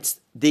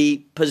Levites,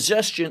 the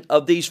possession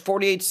of these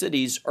 48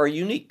 cities are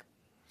unique.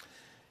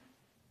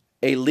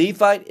 A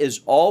Levite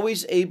is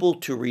always able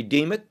to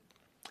redeem it,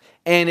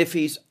 and if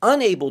he's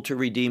unable to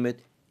redeem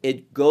it,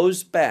 it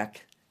goes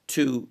back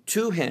to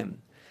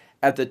him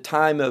at the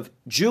time of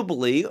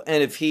Jubilee,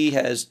 and if he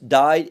has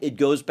died, it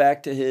goes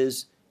back to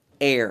his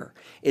heir.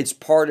 It's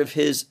part of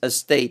his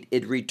estate.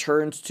 It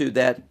returns to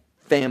that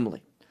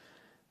family.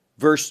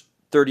 Verse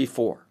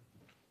 34.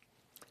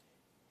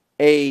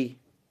 A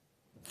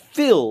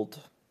field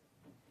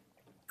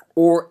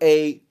or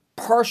a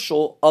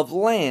parcel of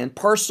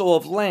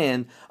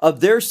land of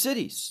their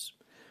cities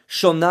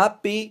shall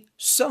not be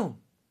sold,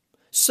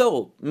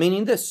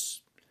 meaning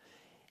this.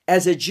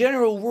 As a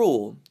general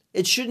rule,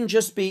 it shouldn't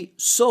just be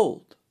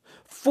sold,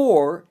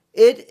 for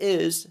it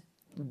is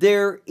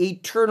their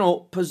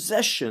eternal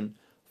possession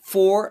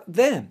for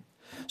them.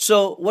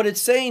 So what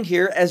it's saying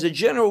here, as a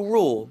general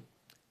rule,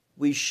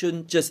 we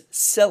shouldn't just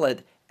sell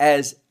it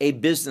as a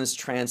business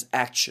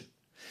transaction.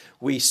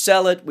 We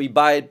sell it, we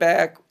buy it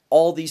back,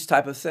 all these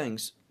type of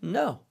things.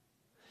 No.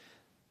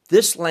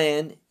 This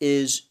land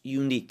is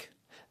unique.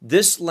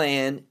 This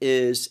land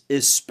is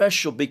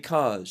special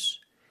because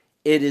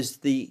it is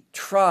the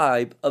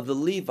tribe of the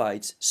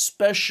Levites,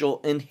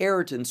 special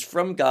inheritance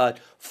from God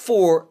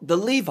for the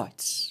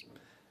Levites.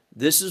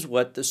 This is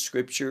what the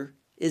scripture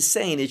is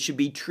saying. It should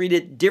be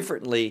treated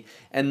differently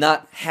and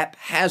not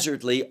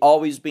haphazardly,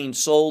 always being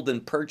sold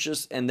and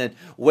purchased and then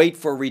wait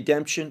for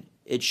redemption.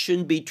 It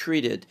shouldn't be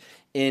treated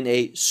in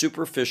a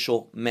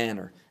superficial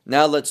manner.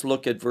 Now let's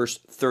look at verse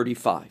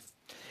 35.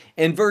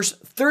 In verse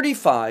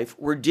 35,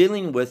 we're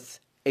dealing with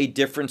a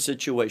different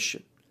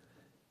situation.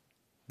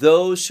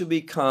 Those who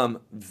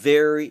become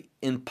very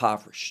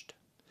impoverished.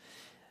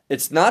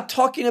 It's not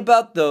talking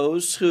about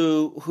those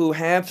who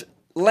have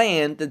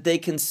land that they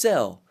can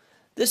sell.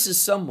 This is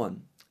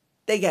someone,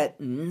 they got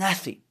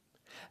nothing.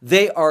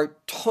 They are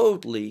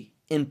totally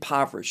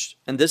impoverished.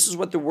 And this is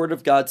what the Word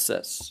of God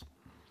says.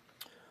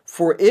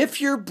 For if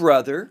your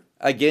brother,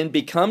 again,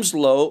 becomes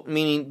low,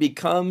 meaning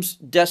becomes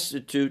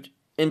destitute,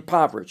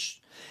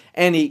 impoverished,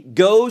 and he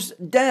goes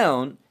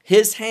down,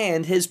 his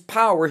hand, his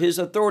power, his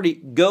authority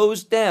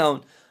goes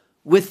down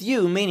with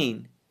you,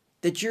 meaning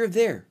that you're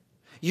there.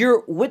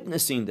 You're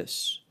witnessing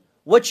this.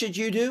 What should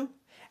you do?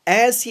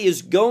 As he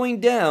is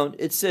going down,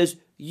 it says,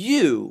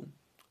 you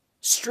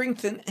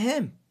strengthen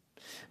him.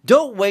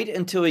 Don't wait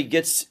until he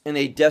gets in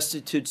a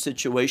destitute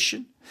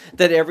situation,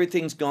 that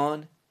everything's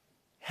gone.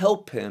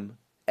 Help him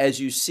as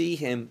you see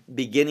him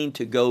beginning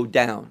to go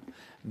down.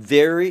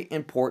 Very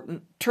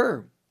important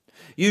term.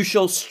 You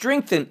shall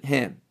strengthen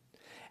him.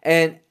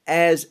 And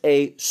as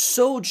a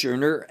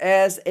sojourner,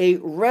 as a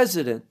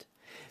resident,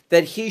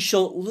 that he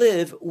shall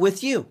live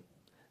with you.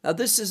 Now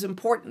this is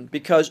important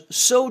because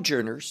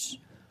sojourners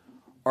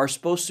are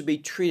supposed to be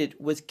treated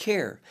with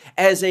care.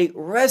 As a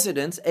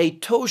resident, a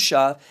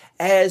toshav,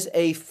 as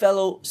a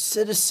fellow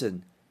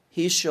citizen,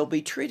 he shall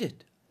be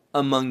treated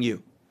among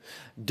you.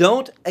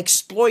 Don't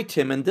exploit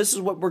him. And this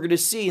is what we're going to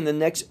see in the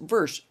next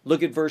verse.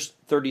 Look at verse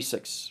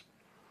 36.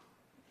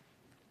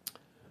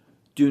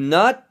 Do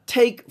not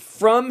take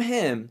from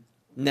him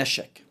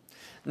neshek.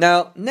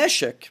 Now,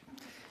 neshek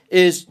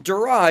is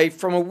derived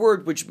from a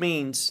word which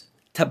means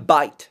to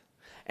bite.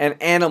 An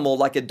animal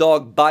like a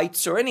dog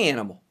bites, or any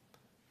animal,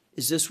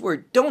 is this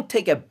word. Don't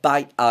take a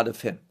bite out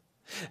of him.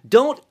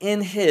 Don't,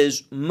 in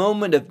his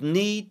moment of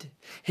need,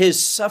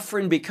 his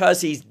suffering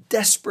because he's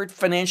desperate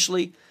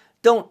financially,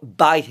 don't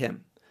bite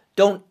him.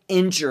 Don't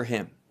injure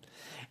him.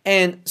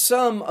 And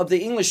some of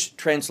the English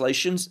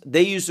translations,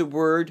 they use the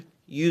word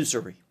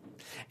usury.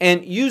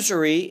 And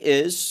usury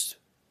is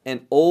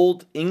an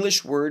old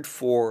English word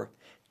for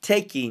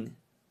taking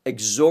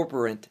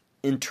exorbitant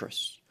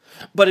interest.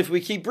 But if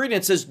we keep reading,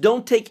 it says,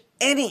 don't take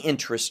any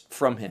interest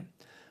from him.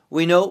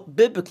 We know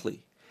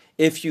biblically,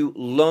 if you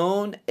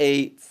loan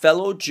a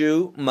fellow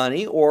Jew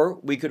money, or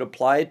we could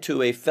apply it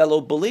to a fellow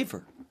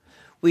believer,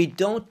 we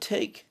don't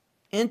take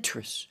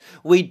interest.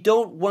 We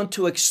don't want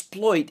to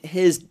exploit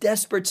his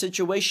desperate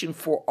situation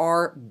for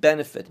our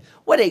benefit.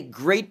 What a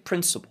great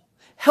principle.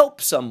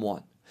 Help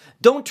someone.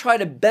 Don't try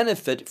to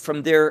benefit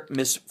from their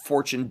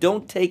misfortune.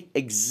 Don't take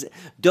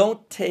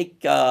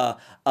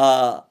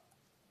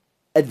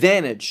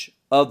advantage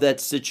of that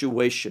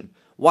situation.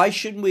 Why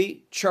shouldn't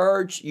we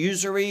charge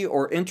usury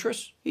or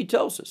interest? He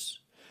tells us,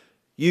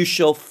 you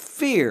shall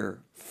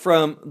fear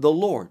from the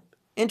Lord.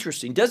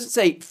 Interesting. It doesn't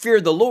say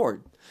fear the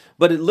Lord,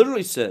 but it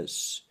literally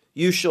says,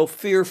 you shall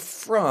fear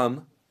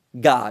from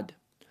God.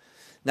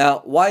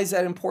 Now, why is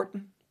that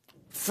important?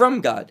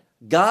 From God.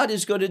 God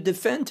is going to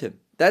defend him.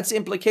 That's the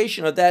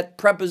implication of that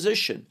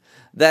preposition.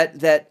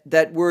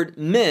 That word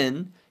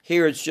min,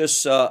 here it's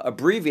just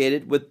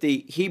abbreviated with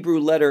the Hebrew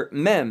letter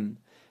mem.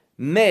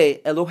 Me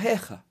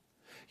Elohecha.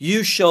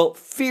 You shall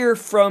fear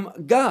from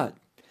God,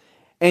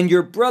 and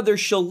your brother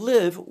shall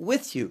live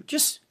with you.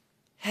 Just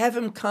have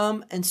him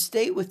come and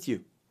stay with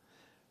you.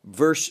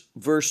 Verse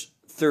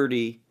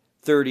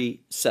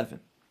 37.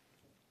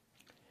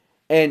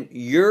 And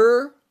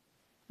your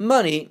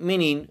money,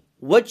 meaning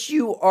what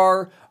you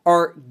are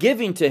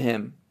giving to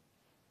him,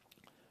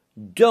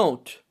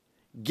 don't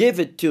give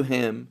it to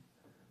him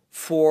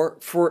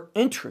for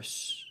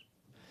interest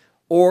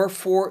or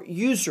for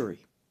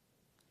usury.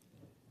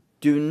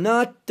 Do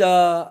not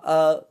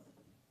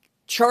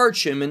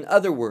charge him, in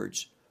other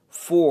words,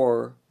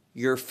 for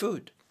your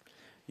food.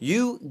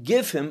 You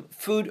give him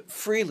food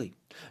freely.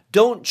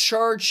 Don't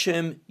charge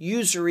him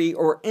usury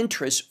or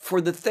interest for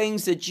the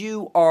things that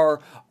you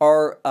are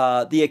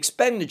the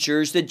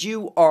expenditures that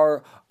you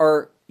are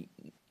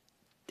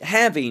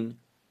having,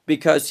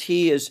 because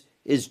he is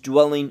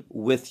dwelling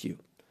with you.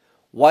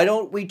 Why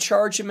don't we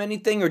charge him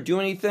anything or do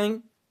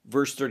anything?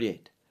 Verse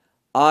 38.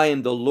 I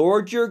am the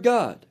Lord your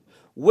God,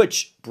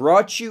 which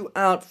brought you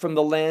out from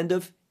the land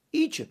of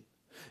Egypt.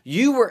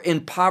 You were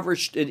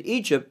impoverished in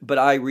Egypt, but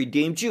I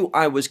redeemed you.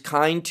 I was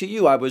kind to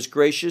you. I was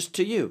gracious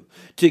to you,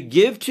 to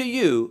give to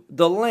you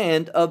the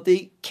land of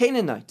the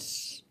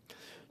Canaanites,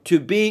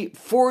 to be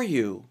for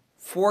you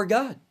for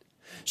God.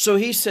 So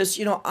he says,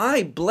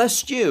 I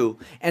blessed you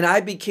and I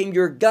became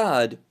your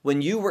God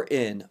when you were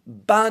in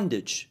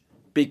bondage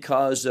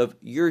because of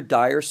your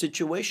dire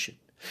situation,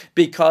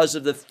 because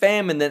of the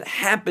famine that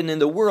happened in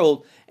the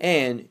world,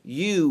 and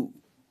you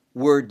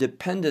were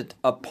dependent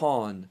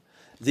upon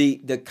the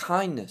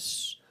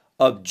kindness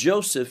of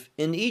Joseph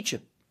in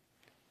Egypt.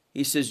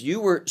 He says,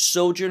 you were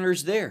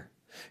sojourners there.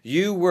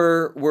 You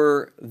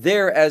were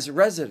there as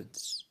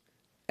residents,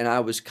 and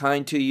I was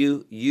kind to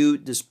you. You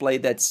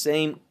displayed that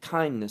same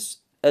kindness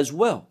as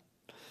well.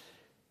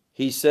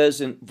 He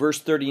says in verse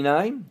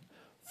 39,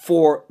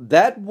 For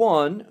that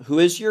one who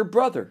is your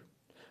brother,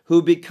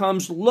 who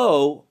becomes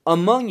low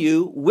among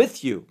you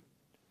with you,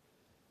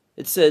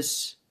 it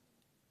says,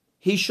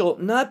 he shall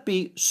not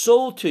be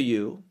sold to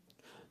you,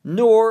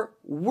 nor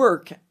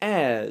work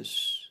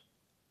as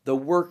the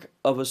work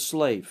of a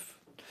slave.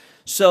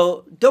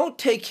 So don't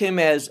take him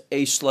as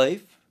a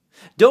slave.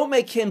 Don't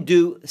make him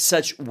do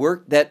such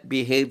work, that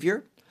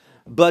behavior.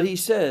 But he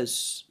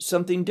says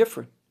something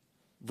different.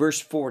 Verse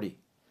 40.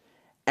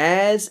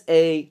 As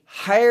a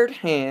hired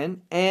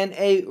hand and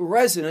a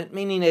resident,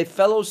 meaning a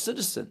fellow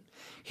citizen,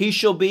 he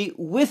shall be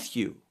with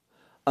you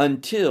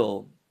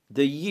until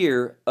the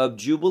year of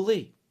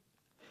Jubilee.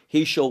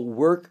 He shall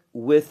work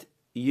with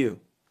you.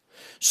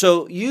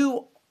 So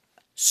he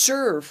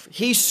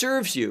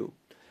serves you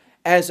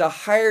as a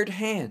hired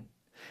hand,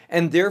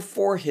 and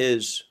therefore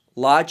his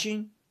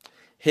lodging,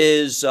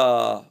 his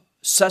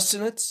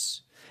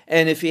sustenance,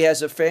 and if he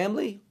has a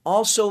family,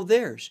 also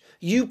theirs.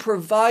 You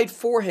provide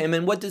for him,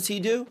 and what does he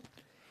do?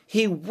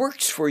 He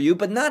works for you,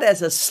 but not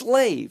as a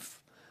slave,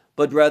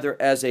 but rather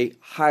as a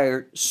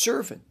hired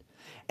servant.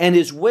 And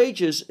his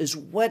wages is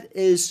what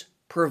is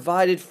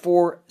provided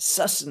for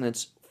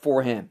sustenance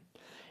for him.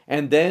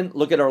 And then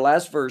look at our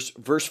last verse,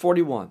 verse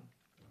 41.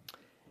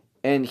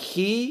 And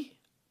he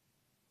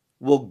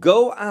will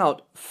go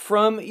out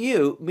from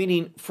you,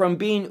 meaning from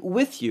being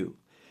with you,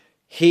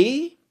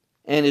 he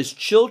and his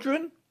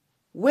children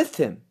with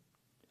him.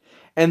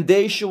 And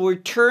they shall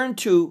return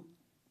to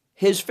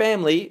his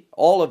family,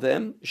 all of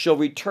them shall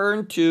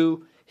return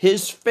to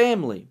his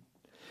family,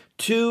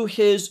 to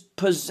his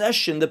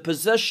possession, the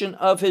possession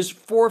of his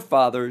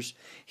forefathers,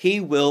 he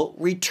will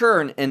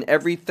return, and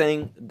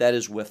everything that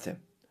is with him.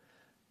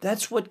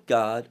 That's what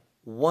God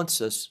wants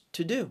us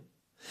to do.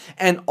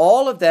 And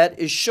all of that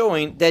is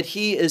showing that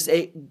he is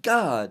a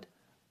God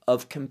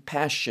of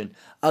compassion,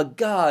 a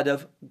God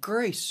of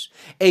grace,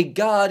 a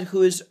God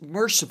who is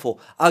merciful,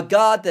 a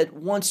God that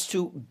wants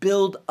to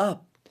build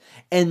up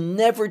and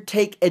never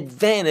take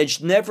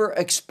advantage, never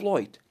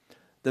exploit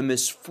the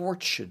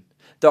misfortune,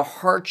 the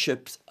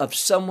hardships of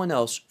someone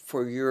else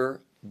for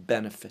your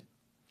benefit.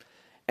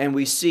 And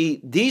we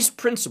see these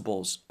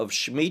principles of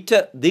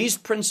Shemitah, these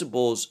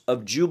principles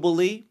of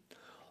Jubilee,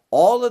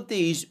 all of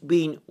these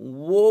being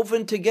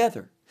woven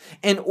together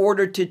in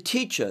order to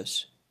teach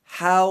us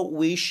how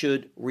we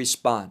should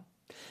respond.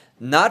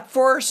 Not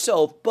for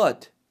ourselves,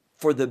 but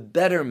for the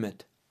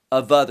betterment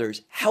of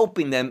others,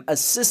 helping them,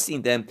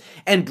 assisting them,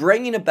 and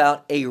bringing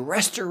about a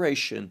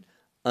restoration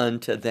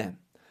unto them.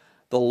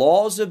 The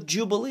laws of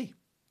Jubilee,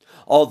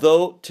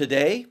 although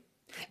today,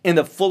 in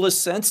the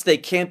fullest sense, they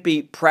can't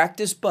be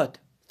practiced but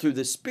through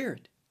the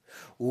Spirit,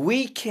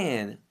 we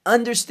can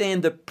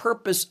understand the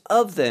purpose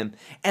of them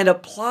and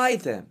apply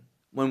them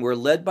when we're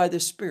led by the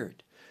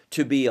Spirit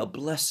to be a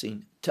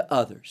blessing to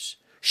others.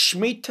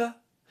 Shemitah,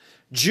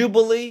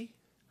 Jubilee,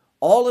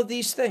 all of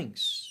these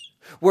things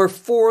were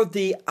for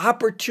the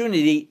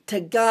opportunity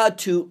to God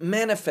to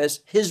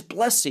manifest his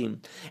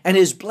blessing, and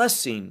his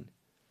blessing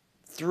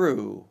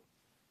through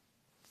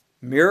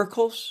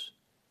miracles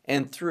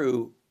and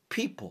through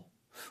people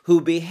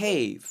who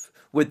behave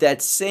with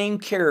that same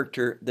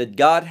character that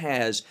God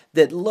has,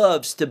 that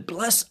loves to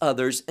bless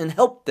others and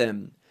help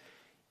them,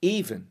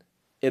 even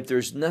if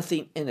there's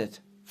nothing in it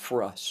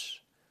for us.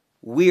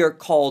 We are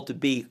called to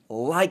be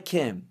like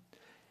him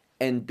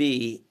and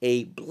be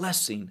a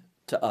blessing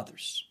to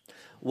others.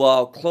 Well,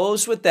 I'll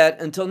close with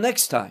that until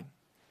next time.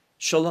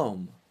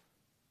 Shalom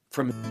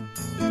from.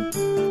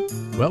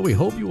 Well, we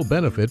hope you will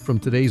benefit from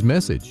today's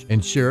message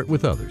and share it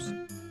with others.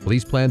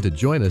 Please plan to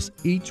join us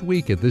each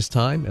week at this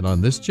time and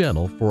on this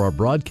channel for our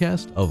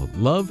broadcast of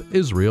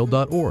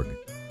loveisrael.org.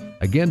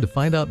 Again, to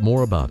find out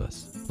more about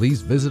us,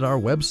 please visit our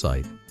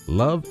website,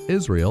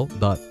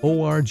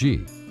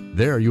 loveisrael.org.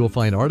 There you will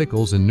find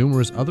articles and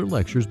numerous other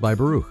lectures by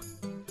Baruch.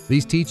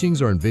 These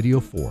teachings are in video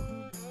form.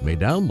 You may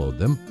download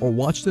them or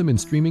watch them in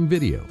streaming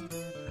video.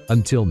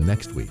 Until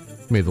next week,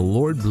 may the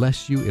Lord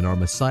bless you in our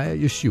Messiah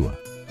Yeshua,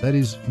 that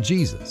is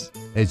Jesus,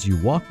 as you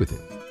walk with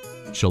him.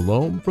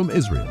 Shalom from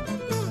Israel.